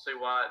else. I don't see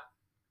why it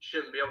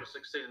shouldn't be able to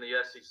succeed in the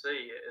SEC.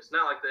 It's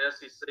not like the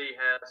SEC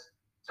has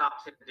top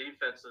 10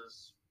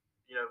 defenses.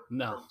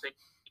 No.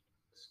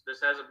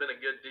 This hasn't been a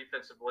good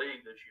defensive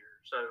league this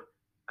year. So,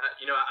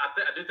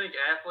 I I do think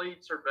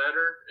athletes are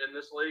better in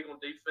this league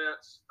on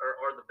defense, or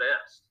are the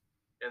best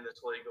in this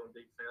league on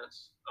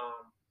defense.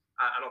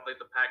 I don't think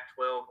the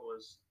Pac-12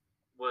 was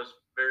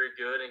very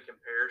good in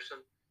comparison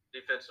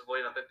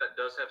defensively, and I think that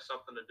does have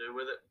something to do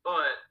with it.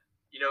 But,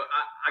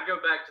 I go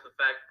back to the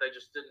fact that they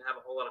just didn't have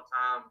a whole lot of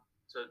time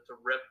to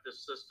rep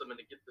this system and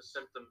to get this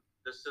system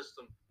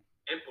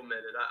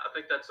implemented. I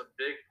think that's a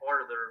big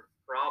part of their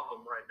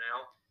problem right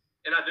now.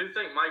 And I do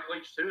think Mike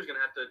Leach, too, is going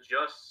to have to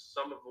adjust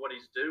some of what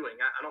he's doing.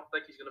 I don't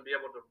think he's going to be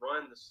able to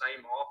run the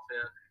same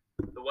offense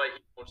the way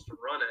he wants to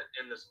run it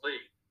in this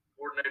league.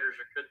 Coordinators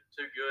are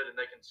too good, and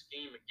they can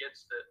scheme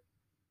against it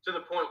to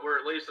the point where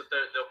at least that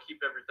they'll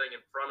keep everything in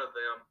front of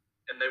them,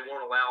 and they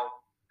won't allow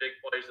big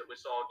plays that we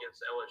saw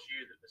against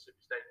LSU that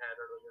Mississippi State had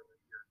earlier in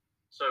the year.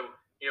 So,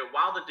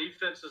 while the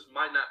defenses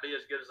might not be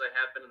as good as they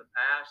have been in the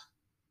past,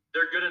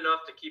 they're good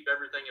enough to keep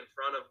everything in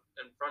front of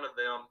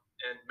them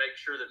and make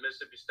sure that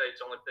Mississippi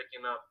State's only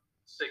picking up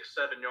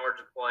 6-7 yards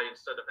of play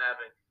instead of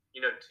having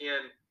 10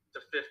 to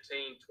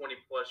 15,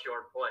 20-plus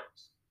yard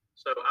plays.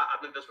 So I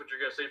think that's what you're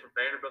going to see from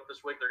Vanderbilt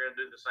this week. They're going to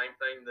do the same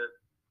thing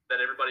that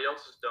everybody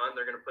else has done.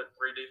 They're going to put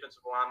 3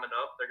 defensive linemen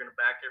up. They're going to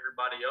back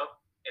everybody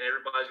up, and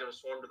everybody's going to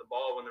swarm to the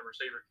ball when the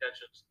receiver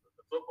catches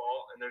the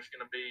football, and there's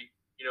going to be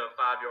a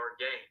 5-yard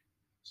gain.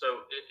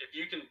 So if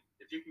you can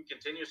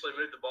continuously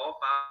move the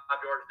ball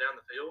 5 yards down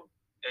the field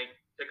and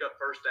pick up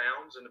first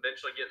downs and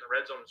eventually get in the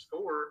red zone and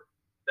score,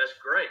 that's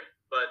great.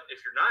 But if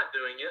you're not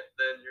doing it,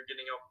 then you're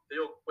getting off the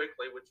field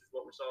quickly, which is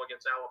what we saw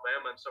against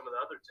Alabama and some of the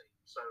other teams.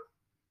 So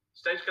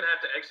State's going to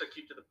have to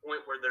execute to the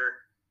point where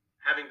they're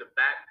having to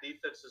back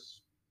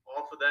defenses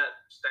off of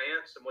that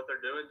stance and what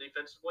they're doing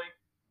defensively,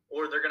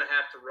 or they're going to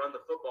have to run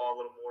the football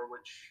a little more,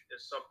 which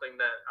is something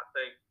that I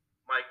think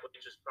Mike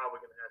Leach is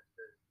probably going to have to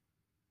do.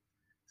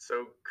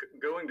 So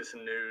going to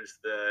some news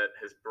that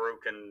has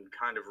broken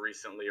kind of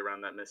recently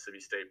around that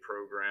Mississippi State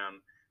program,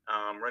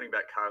 running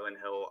back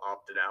Kylan Hill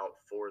opted out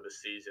for the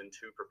season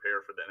to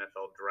prepare for the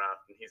NFL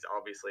draft, and he's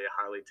obviously a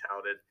highly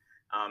touted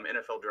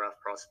NFL draft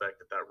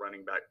prospect at that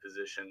running back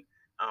position.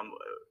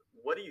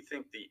 What do you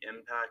think the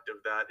impact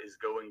of that is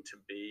going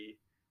to be,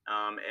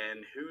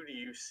 and who do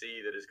you see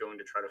that is going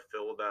to try to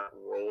fill that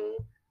role,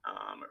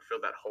 or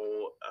fill that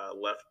hole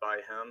left by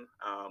him,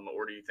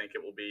 or do you think it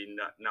will be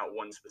not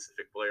one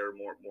specific player,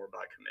 more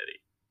by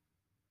committee?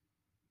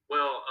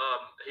 Well,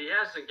 he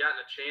hasn't gotten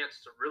a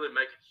chance to really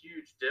make a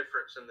huge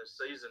difference in this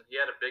season. He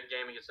had a big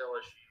game against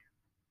LSU.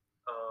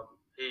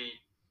 He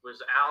was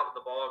out of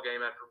the ball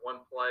game after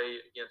one play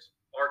against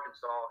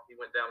Arkansas. He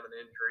went down with an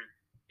injury.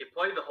 He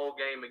played the whole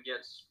game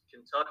against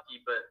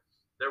Kentucky, but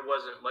there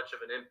wasn't much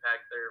of an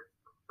impact there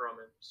from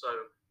him.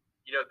 So,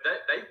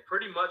 they've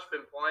pretty much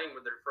been playing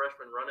with their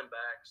freshman running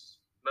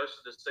backs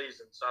most of the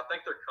season. So I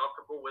think they're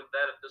comfortable with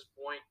that at this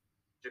point.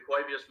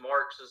 Jaquavius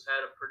Marks has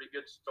had a pretty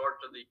good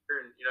start to the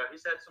year, and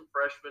he's had some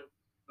freshman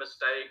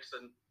mistakes,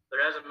 and there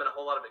hasn't been a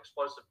whole lot of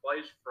explosive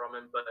plays from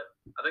him. But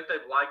I think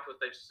they've liked what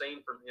they've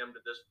seen from him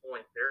to this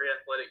point. Very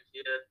athletic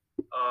kid,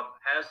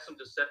 has some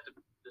deceptive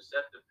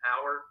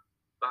power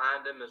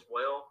behind him as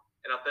well,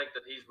 and I think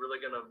that he's really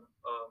going to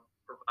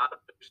provide a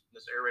boost in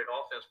this air raid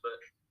offense. But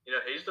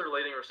he's their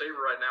leading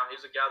receiver right now.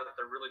 He's a guy that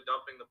they're really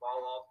dumping the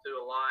ball off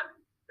to a lot.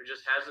 There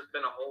just hasn't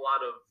been a whole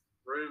lot of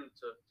room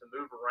to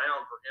move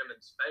around for him in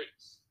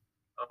space.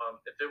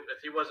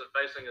 If he wasn't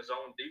facing his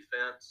own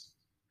defense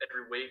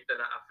every week, then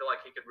I feel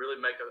like he could really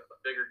make a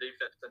bigger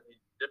difference than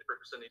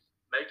he's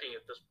making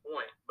at this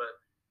point. But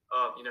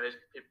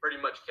he's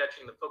pretty much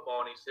catching the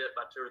football, and he's hit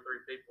by 2 or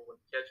 3 people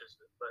when he catches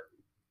it. But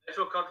they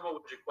feel comfortable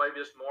with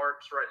Jaquavius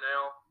Marks right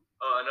now.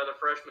 Another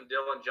freshman,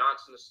 Dylan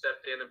Johnson, has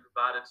stepped in and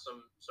provided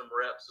some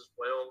reps as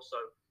well. So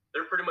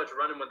they're pretty much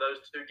running with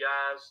those 2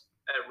 guys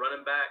at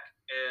running back,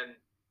 and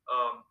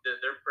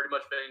they're pretty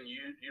much being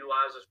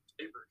utilized as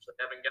receivers. They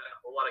haven't gotten a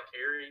whole lot of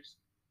carries.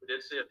 We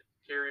did see a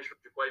carries from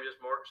Jaquavius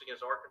Marks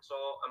against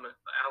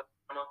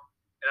Alabama,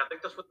 and I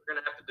think that's what they're going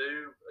to have to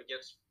do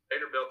against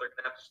Vanderbilt. They're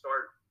going to have to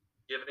start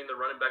giving the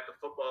running back the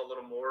football a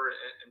little more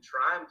and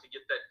trying to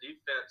get that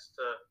defense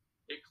to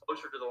get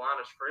closer to the line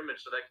of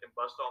scrimmage so they can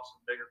bust off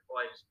some bigger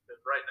plays.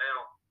 Because right now,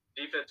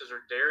 defenses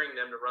are daring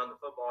them to run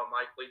the football, and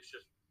Mike Leach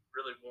just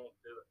really won't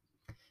do it.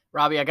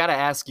 Robbie, I got to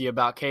ask you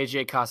about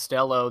KJ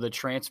Costello, the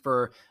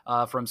transfer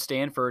from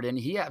Stanford, and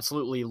he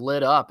absolutely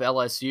lit up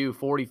LSU,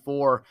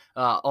 44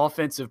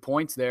 offensive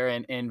points there.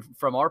 And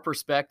from our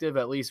perspective,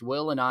 at least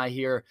Will and I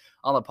here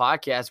on the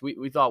podcast,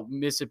 we thought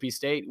Mississippi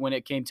State, when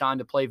it came time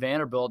to play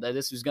Vanderbilt, that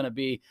this was going to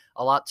be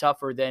a lot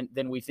tougher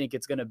than we think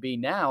it's going to be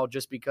now,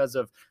 just because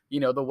of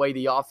the way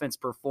the offense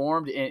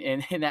performed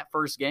in that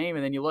first game.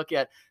 And then you look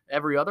at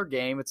every other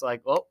game, it's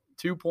like,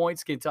 2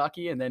 points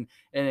Kentucky, and then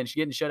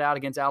getting shut out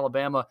against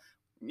Alabama.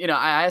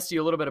 I asked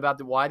you a little bit about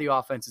why the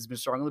offense has been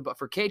struggling, but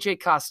for KJ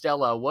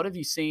Costello, what have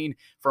you seen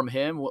from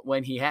him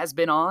when he has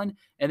been on,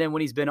 and then when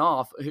he's been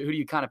off? Who do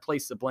you kind of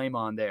place the blame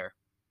on there?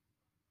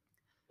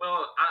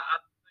 Well, I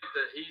think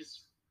that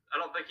I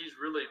don't think he's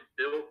really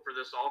built for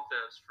this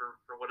offense for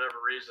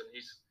whatever reason.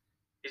 He's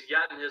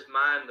got in his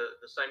mind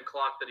the same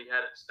clock that he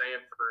had at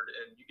Stanford,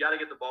 and you got to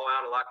get the ball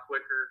out a lot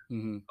quicker.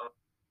 Mm-hmm.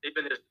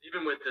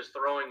 his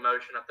throwing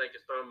motion. I think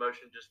his throwing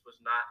motion just was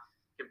not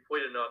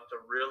complete enough to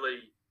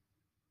really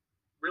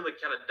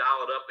kind of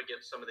dial it up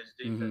against some of these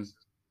defenses.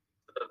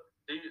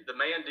 The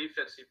man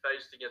defense he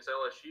faced against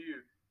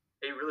LSU,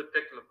 he really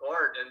picked him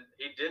apart, and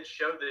he did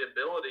show the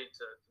ability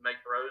to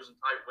make throws in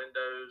tight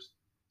windows,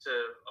 to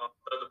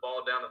throw the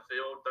ball down the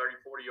field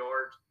 30, 40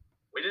 yards.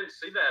 We didn't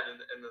see that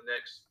in the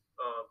next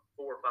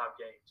 4 or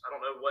 5 games. I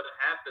don't know what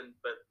happened,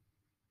 but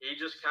he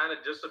just kind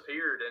of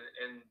disappeared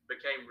and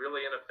became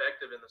really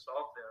ineffective in this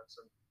offense.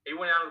 And he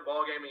went out of the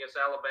ball game against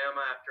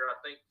Alabama after, I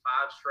think,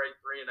 5 straight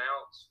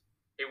 3-and-outs.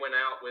 He went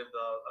out with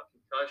a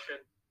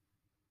concussion.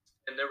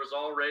 And there was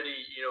already,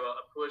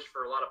 a push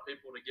for a lot of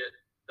people to get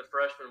the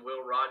freshman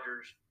Will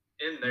Rogers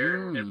in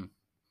there and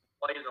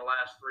played in the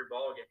last 3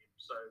 ball games.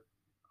 So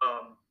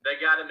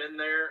they got him in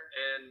there,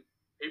 and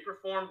he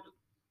performed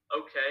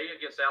okay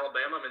against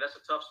Alabama. I mean, that's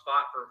a tough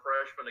spot for a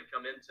freshman to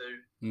come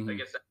into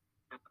against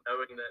Alabama,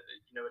 knowing that,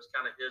 it's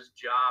kind of his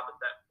job at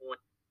that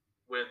point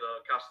with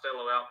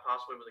Costello out,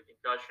 possibly with a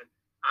concussion.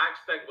 I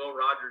expect Will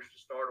Rogers to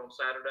start on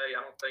Saturday.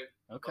 I don't think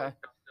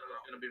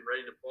Costello's going to be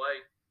ready to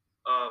play.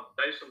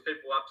 Based on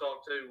people I've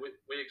talked to,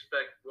 we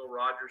expect Will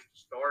Rogers to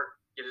start,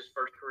 get his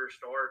first career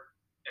start.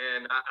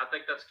 And I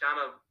think that's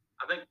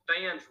I think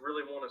fans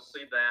really want to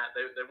see that.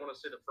 They want to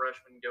see the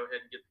freshman go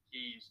ahead and get the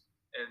keys.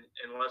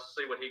 And let's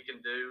see what he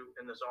can do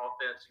in this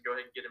offense and go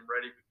ahead and get him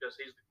ready, because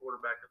he's the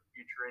quarterback of the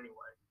future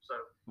anyway. So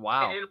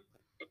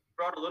it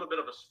brought a little bit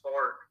of a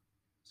spark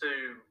to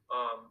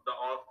the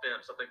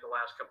offense, I think, the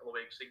last couple of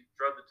weeks. He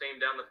drove the team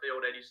down the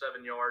field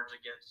 87 yards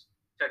against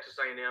Texas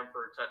A&M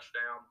for a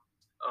touchdown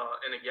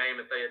in a game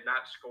that they had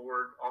not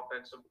scored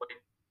offensively.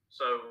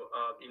 So,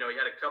 he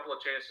had a couple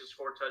of chances to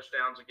score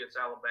touchdowns against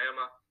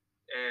Alabama,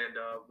 and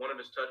one of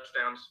his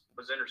touchdowns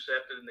was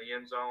intercepted in the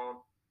end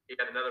zone. He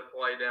had another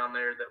play down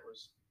there that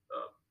was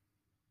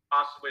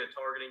possibly a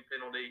targeting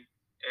penalty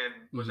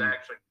and was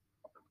actually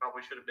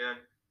probably should have been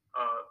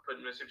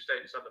putting Mississippi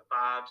State inside the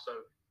 5.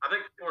 So I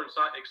think people are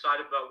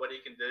excited about what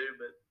he can do,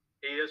 but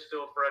he is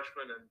still a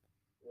freshman, and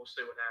we'll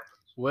see what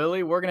happens.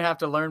 Willie, we're going to have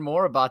to learn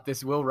more about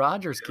this Will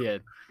Rogers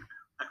kid.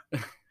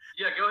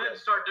 Yeah, go ahead and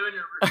start doing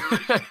your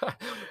research,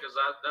 because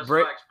that's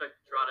what I expect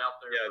to trot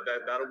out there. Yeah,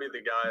 that'll be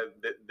the guy.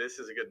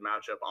 This is a good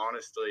matchup,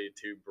 honestly,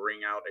 to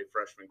bring out a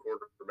freshman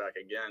quarterback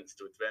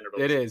against with Vanderbilt.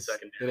 It is.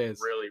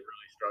 Really,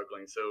 really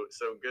struggling. So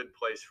good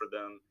place for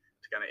them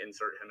to kind of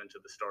insert him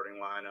into the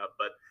starting lineup.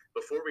 But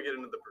before we get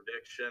into the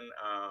prediction,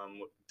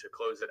 to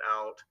close it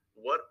out,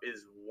 what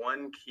is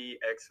one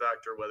key X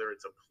factor, whether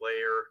it's a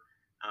player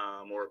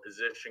or a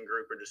position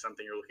group or just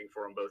something you're looking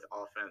for on both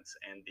offense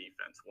and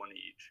defense, one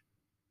each?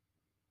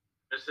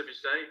 Mississippi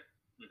State?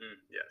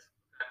 Yes.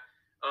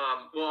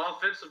 Well,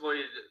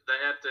 offensively, they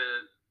have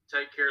to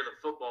take care of the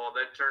football.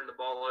 They've turned the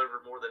ball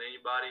over more than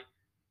anybody.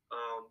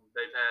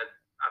 They've had,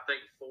 I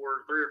think, 3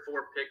 or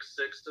 4 pick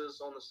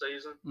sixes on the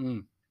season.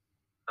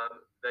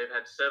 They've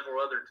had several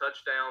other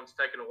touchdowns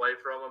taken away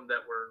from them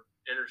that were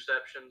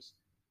interceptions.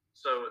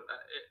 So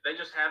they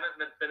just haven't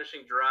been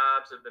finishing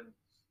drives.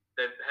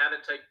 They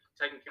haven't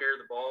taken care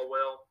of the ball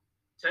well.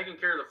 Taking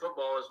care of the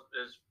football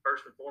is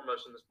first and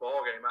foremost in this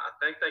ball game. I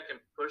think they can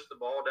push the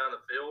ball down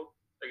the field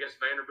against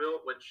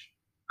Vanderbilt, which,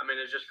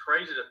 is just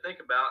crazy to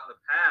think about in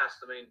the past.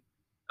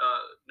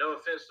 No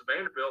offense to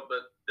Vanderbilt,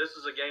 but this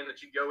is a game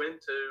that you go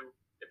into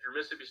if you're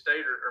Mississippi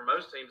State or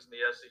most teams in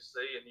the SEC,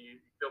 and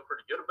you feel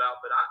pretty good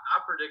about. But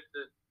I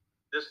predicted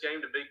this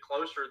game to be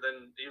closer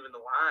than even the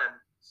line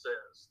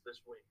says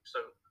this week. So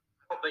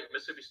I don't think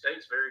Mississippi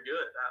State's very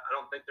good. I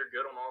don't think they're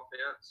good on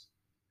offense.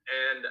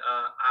 And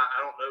I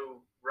don't know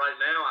right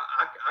now.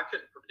 I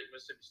couldn't predict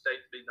Mississippi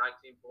State to be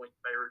 19-point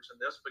favorites in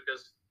this,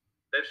 because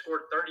they've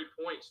scored 30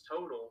 points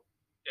total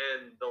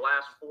in the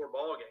last 4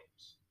 ball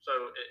games. So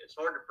it's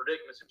hard to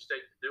predict Mississippi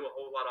State to do a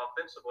whole lot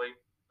offensively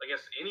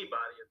against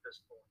anybody at this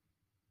point.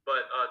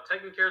 But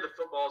taking care of the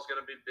football is going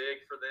to be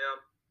big for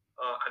them.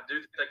 I do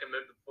think they can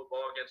move the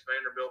football against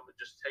Vanderbilt, but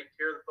just take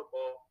care of the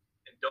football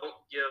and don't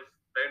give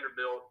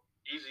Vanderbilt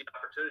easy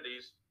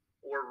opportunities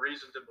or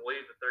reason to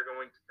believe that they're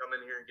going to come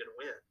in here and get a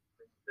win.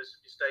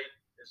 Mississippi State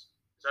is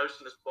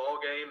hosting this ball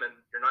game, and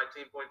you're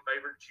 19-point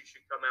favorites. You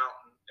should come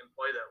out and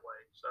play that way.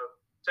 So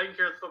taking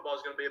care of the football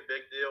is going to be a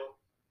big deal.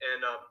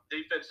 And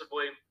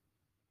defensively,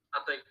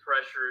 I think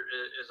pressure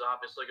is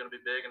obviously going to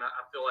be big, and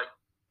I feel like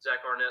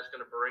Zach Arnett's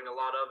going to bring a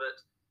lot of it.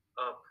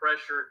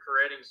 Pressure,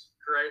 creating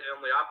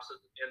on the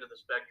opposite end of the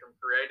spectrum,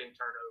 creating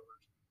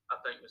turnovers. I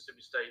think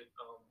Mississippi State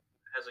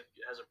has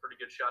a pretty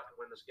good shot to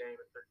win this game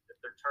if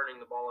they're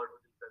turning the ball over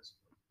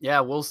defensively. Yeah,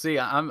 we'll see.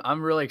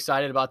 I'm really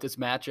excited about this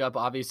matchup.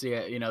 Obviously,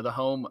 the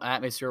home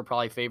atmosphere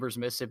probably favors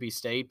Mississippi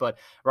State, but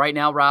right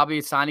now, Robbie,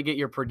 it's time to get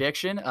your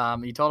prediction.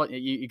 You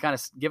kind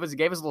of gave us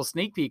a little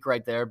sneak peek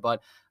right there,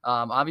 but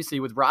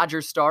obviously with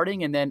Rogers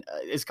starting, and then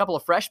there's a couple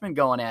of freshmen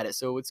going at it,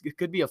 so it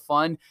could be a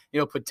fun,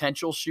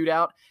 potential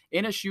shootout.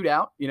 In a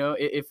shootout,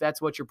 if that's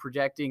what you're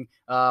projecting,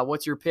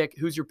 what's your pick?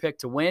 Who's your pick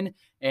to win,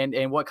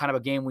 and what kind of a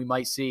game we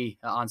might see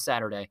on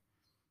Saturday?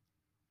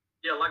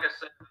 Yeah, like I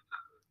said,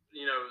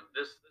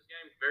 this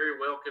game very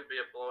well could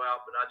be a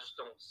blowout, but I just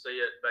don't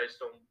see it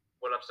based on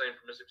what I've seen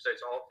from Mississippi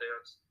State's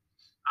offense.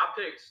 I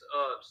picked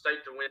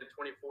State to win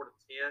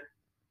 24-10.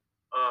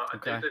 I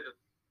Okay. think that the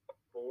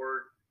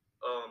board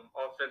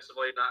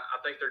offensively, and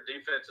I think their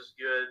defense is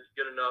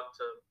good enough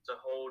to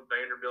hold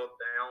Vanderbilt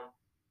down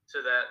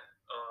to that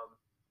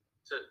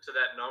to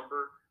that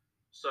number.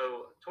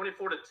 So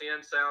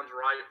 24-10 sounds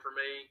right for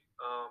me.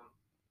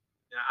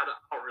 I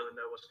don't really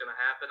know what's going to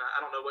happen.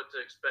 I don't know what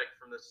to expect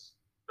from this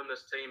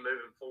team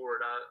moving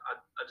forward.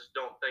 I just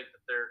don't think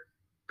that they're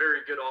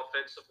very good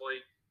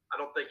offensively. I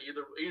don't think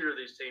either of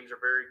these teams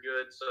are very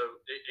good. So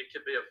it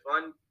could be a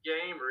fun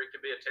game or it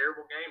could be a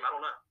terrible game. I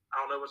don't know. I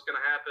don't know what's going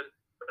to happen.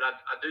 But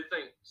I do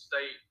think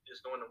State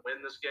is going to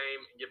win this game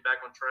and get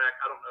back on track.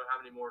 I don't know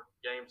how many more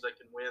games they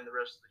can win the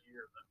rest of the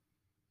year, though.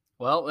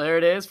 Well, there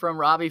it is from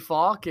Robbie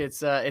Faulk. It's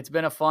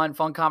been a fun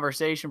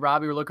conversation,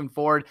 Robbie. We're looking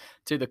forward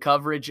to the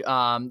coverage.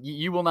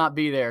 You will not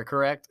be there,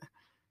 correct?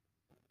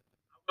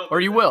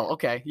 Or you will?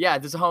 Okay, yeah,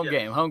 this is a home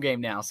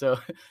game now. So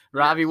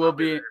Robbie will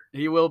be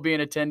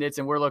in attendance,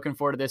 and we're looking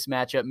forward to this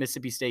matchup.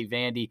 Mississippi State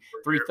Vandy,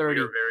 3:30.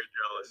 We are very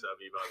jealous of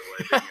you, by the way,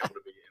 being able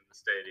to be in the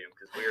stadium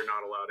because we are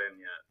not allowed in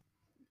yet.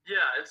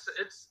 Yeah,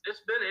 it's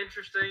been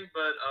interesting,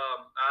 but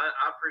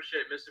I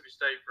appreciate Mississippi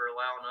State for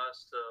allowing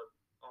us to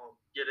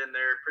get in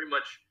there. Pretty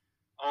much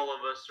all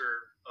of us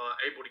are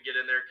able to get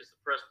in there because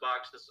the press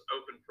box, this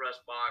open press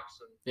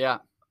box, and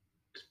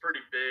it's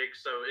pretty big.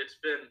 So it's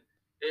been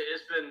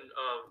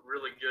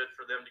really good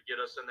for them to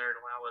get us in there and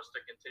allow us to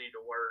continue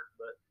to work.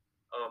 But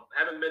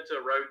haven't been to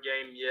a road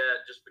game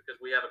yet, just because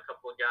we have a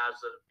couple of guys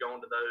that have gone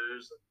to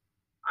those.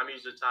 I'm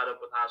usually tied up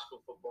with high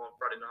school football on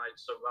Friday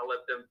nights, so I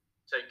let them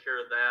take care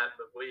of that.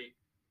 But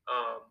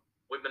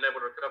we've been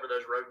able to cover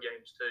those road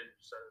games too.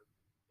 So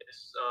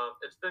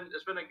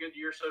it's been a good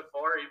year so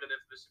far, even if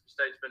Mississippi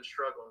State's been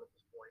struggling at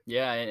this point.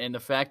 Yeah, and the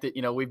fact that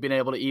we've been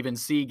able to even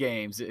see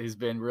games has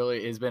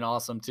been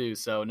awesome too.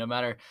 So no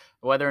matter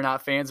whether or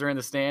not fans are in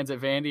the stands at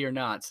Vandy or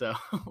not, so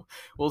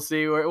we'll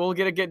see. We'll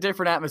get a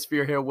different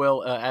atmosphere here,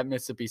 Will, at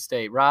Mississippi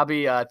State.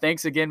 Robbie,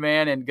 thanks again,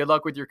 man, and good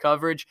luck with your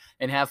coverage.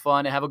 And have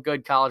fun. Have a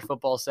good college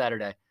football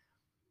Saturday.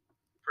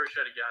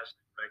 Appreciate it, guys.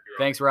 Thank you,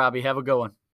 Robbie. Thanks, Robbie. Have a good one.